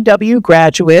 fellow GW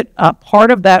graduate, part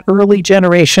of that early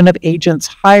generation of agents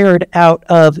hired out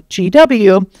of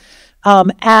GW,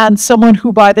 and someone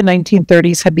who by the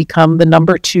 1930s had become the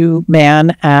number 2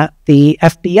 man at the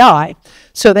FBI.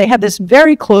 So they had this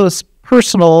very close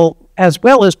personal as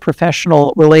well as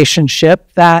professional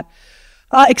relationship that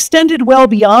extended well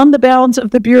beyond the bounds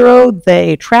of the Bureau.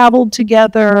 They traveled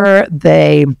together.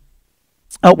 They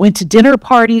went to dinner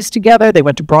parties together. They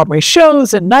went to Broadway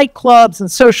shows and nightclubs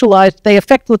and socialized. They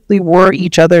effectively were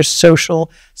each other's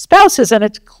social spouses, and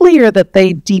it's clear that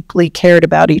they deeply cared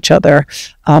about each other.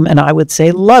 and I would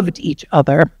say loved each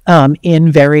other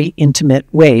in very intimate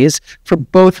ways. For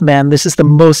both men, this is the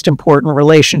most important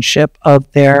relationship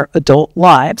of their adult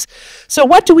lives. So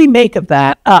what do we make of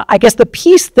that? I guess the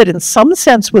piece that in some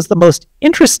sense was the most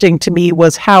interesting to me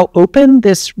was how open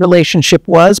this relationship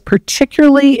was,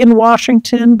 particularly in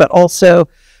Washington, but also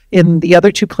in the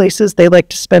other two places they like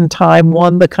to spend time.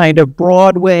 One, the kind of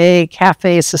Broadway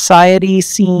cafe society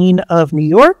scene of New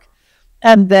York,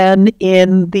 and then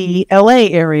in the LA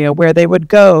area where they would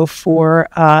go for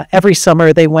every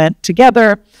summer. They went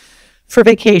together for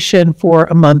vacation for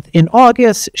a month in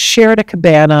August, shared a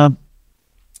cabana,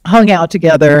 hung out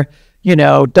together,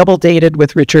 double dated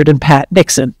with Richard and Pat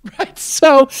Nixon. Right?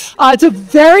 So it's a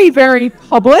very, very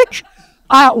public,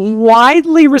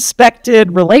 widely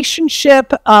respected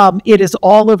relationship. It is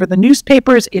all over the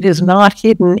newspapers. It is not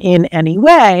hidden in any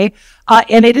way.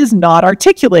 And it is not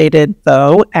articulated,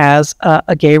 though, as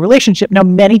a gay relationship. Now,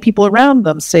 many people around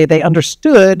them say they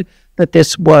understood that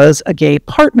this was a gay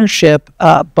partnership,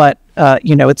 but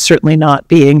it's certainly not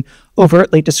being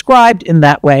overtly described in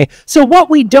that way. So what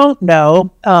we don't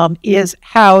know is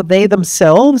how they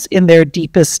themselves, in their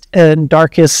deepest and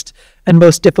darkest and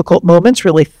most difficult moments,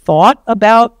 really thought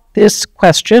about this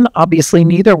question. Obviously,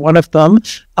 neither one of them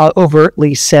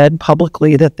overtly said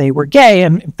publicly that they were gay,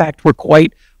 and in fact were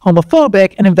quite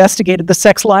homophobic and investigated the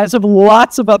sex lives of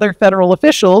lots of other federal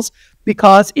officials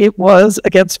because it was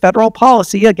against federal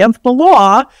policy, against the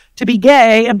law, to be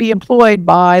gay and be employed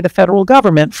by the federal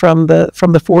government from the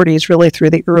 40s really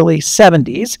through the early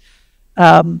 70s.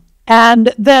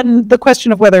 And then the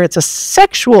question of whether it's a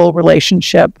sexual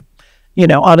relationship,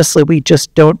 honestly, we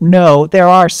just don't know. There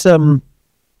are some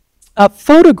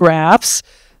photographs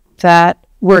that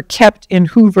were kept in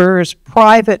Hoover's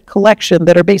private collection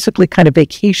that are basically kind of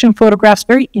vacation photographs,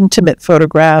 very intimate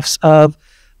photographs of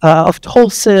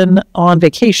Tolson on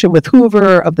vacation with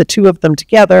Hoover, of the two of them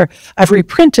together. I've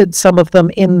reprinted some of them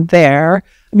in there.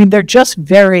 I mean, they're just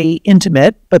very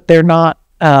intimate, but they're not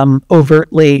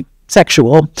overtly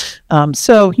sexual.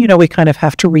 So, we kind of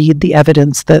have to read the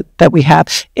evidence that we have.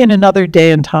 In another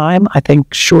day and time, I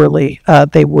think surely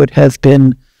they would have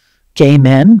been gay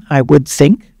men, I would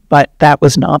think, but that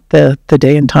was not the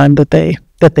day and time that they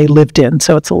lived in.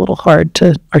 So it's a little hard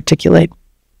to articulate.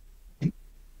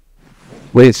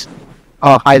 Liz,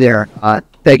 hi there.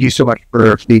 Thank you so much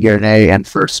for being here today and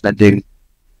for spending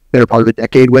better part of a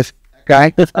decade with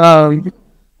that guy.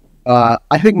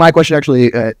 I think my question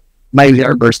actually, my name is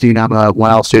Eric Burstein. I'm a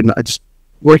 1L student. Just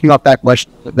working off that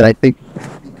question, that I think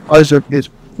because of his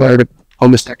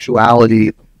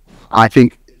homosexuality, I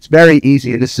think it's very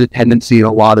easy, and this is a tendency in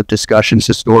a lot of discussions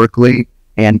historically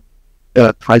and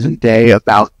present day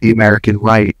about the American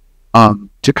right,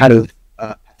 to kind of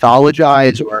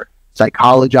pathologize or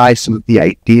psychologize some of the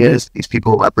ideas these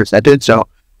people represented. So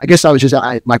I guess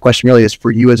my question really is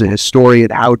for you as a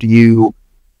historian, how do you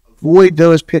avoid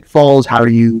those pitfalls? How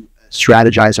do you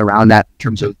strategize around that in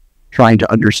terms of trying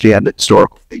to understand the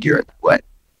historical figure in that way?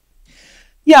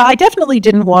 Yeah, I definitely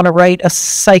didn't want to write a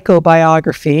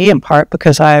psychobiography, in part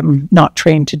because I'm not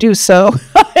trained to do so,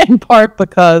 in part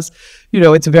because,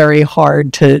 it's very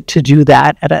hard to do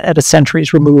that at a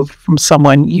centuries removed from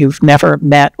someone you've never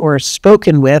met or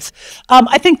spoken with.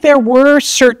 I think there were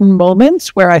certain moments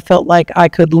where I felt like I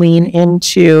could lean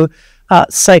into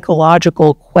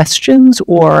psychological questions,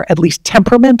 or at least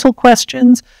temperamental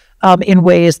questions, in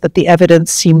ways that the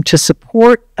evidence seemed to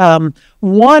support.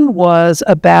 One was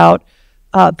about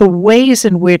the ways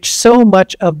in which so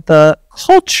much of the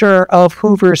culture of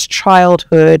Hoover's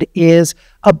childhood is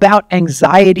about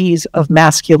anxieties of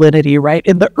masculinity, right?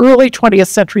 In the early 20th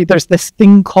century, there's this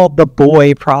thing called the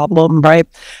boy problem, right?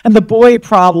 And the boy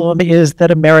problem is that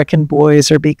American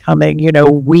boys are becoming,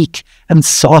 weak and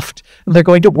soft, and they're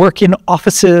going to work in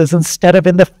offices instead of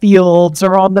in the fields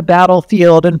or on the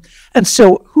battlefield. And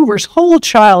so Hoover's whole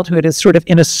childhood is sort of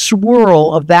in a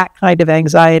swirl of that kind of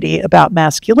anxiety about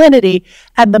masculinity.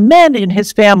 And the men in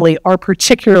his family are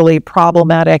particularly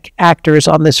problematic actors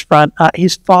on this front.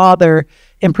 His father,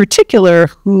 in particular,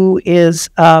 who is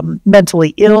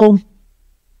mentally ill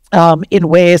in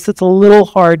ways that's a little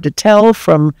hard to tell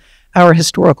from our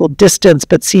historical distance,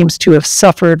 but seems to have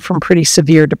suffered from pretty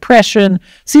severe depression,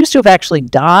 seems to have actually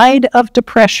died of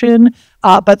depression,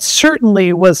 but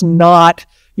certainly was not,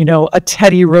 a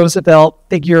Teddy Roosevelt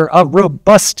figure of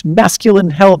robust masculine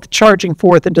health charging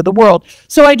forth into the world.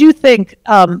 So I do think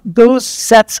those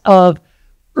sets of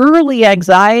early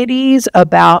anxieties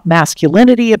about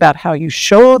masculinity, about how you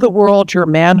show the world your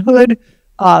manhood,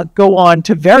 go on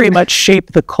to very much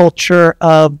shape the culture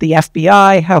of the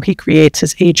FBI, how he creates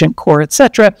his agent corps,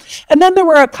 etc. And then there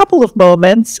were a couple of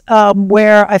moments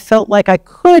where I felt like I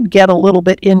could get a little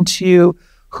bit into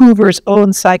Hoover's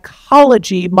own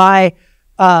psychology. My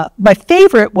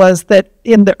favorite was that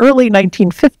in the early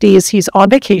 1950s, he's on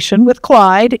vacation with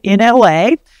Clyde in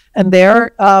LA. And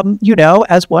they're,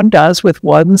 as one does with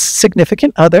one's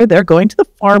significant other, they're going to the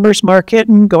farmer's market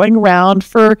and going around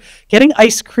for getting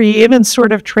ice cream and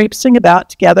sort of traipsing about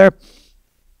together.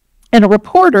 And a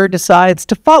reporter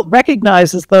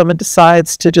recognizes them and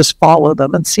decides to just follow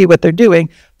them and see what they're doing,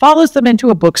 follows them into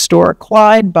a bookstore.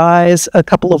 Clyde buys a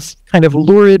couple of kind of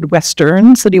lurid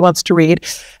Westerns that he wants to read.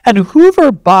 And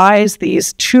Hoover buys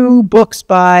these 2 books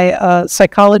by a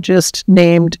psychologist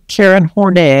named Karen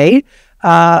Horney,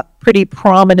 pretty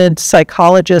prominent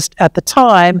psychologist at the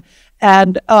time.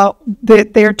 And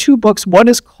they're 2 books. One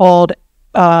is called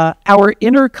Our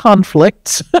Inner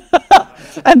Conflicts,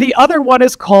 and the other one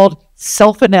is called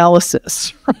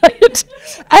Self-Analysis, right?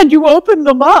 And you open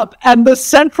them up, and the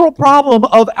central problem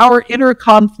of Our Inner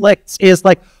Conflicts is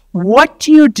like, what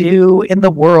do you do in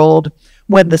the world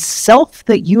when the self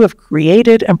that you have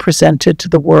created and presented to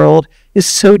the world is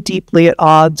so deeply at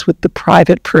odds with the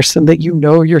private person that you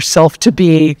know yourself to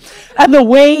be, and the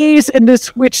ways in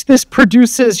which this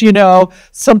produces,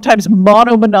 sometimes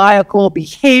monomaniacal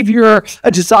behavior,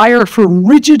 a desire for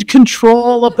rigid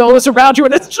control of those around you.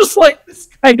 And it's just like this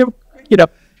kind of,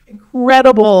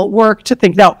 incredible work to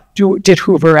think. Now, did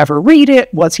Hoover ever read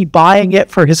it? Was he buying it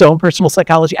for his own personal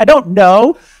psychology? I don't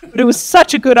know, but it was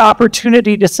such a good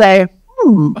opportunity to say,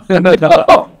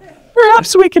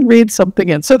 perhaps we can read something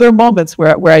in. So there are moments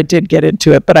where I did get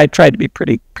into it, but I tried to be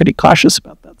pretty cautious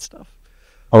about that stuff.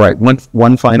 All right,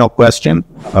 one final question.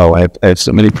 Oh, I have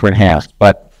so many different hands,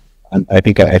 but I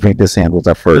think this hand was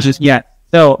up first.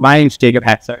 So my name's Jacob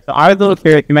Hexer. So I was a little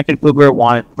curious. You mentioned Hoover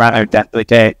wanted rather desperately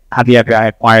to have the FBI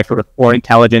acquire sort of more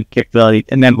intelligence capabilities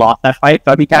and then lost that fight.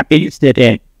 So I'd be kind of interested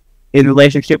in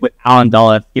relationship with Allen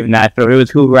Dulles, given that it was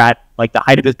Hoover at like the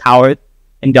height of his powers,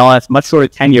 and Dulles much shorter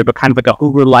tenure, but kind of like a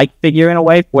Hoover-like figure in a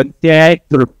way for the CIA.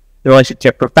 Sort of the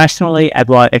relationship professionally, as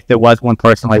well as if there was one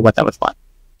personally, what that was like.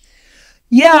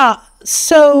 Yeah.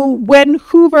 So when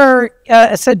Hoover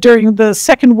said during the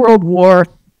Second World War,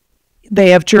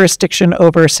 they have jurisdiction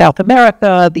over South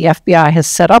America. The FBI has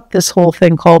set up this whole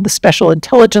thing called the Special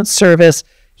Intelligence Service.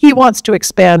 He wants to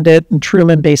expand it, and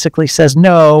Truman basically says,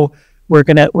 no, we're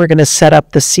gonna set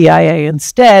up the CIA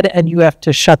instead, and you have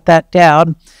to shut that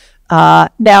down.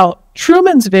 Now,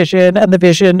 Truman's vision and the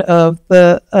vision of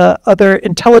the other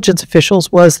intelligence officials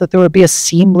was that there would be a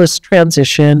seamless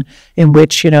transition in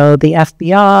which, the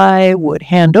FBI would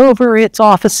hand over its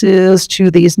offices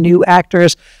to these new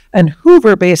actors. And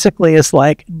Hoover basically is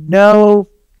like, no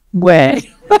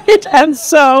way. Right? And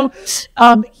so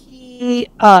he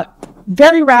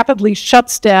very rapidly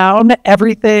shuts down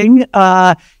everything.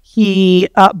 He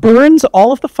burns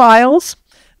all of the files.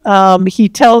 He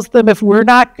tells them, if we're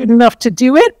not good enough to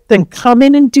do it, then come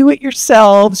in and do it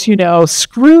yourselves,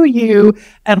 screw you,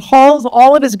 and hauls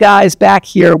all of his guys back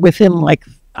here within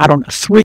 3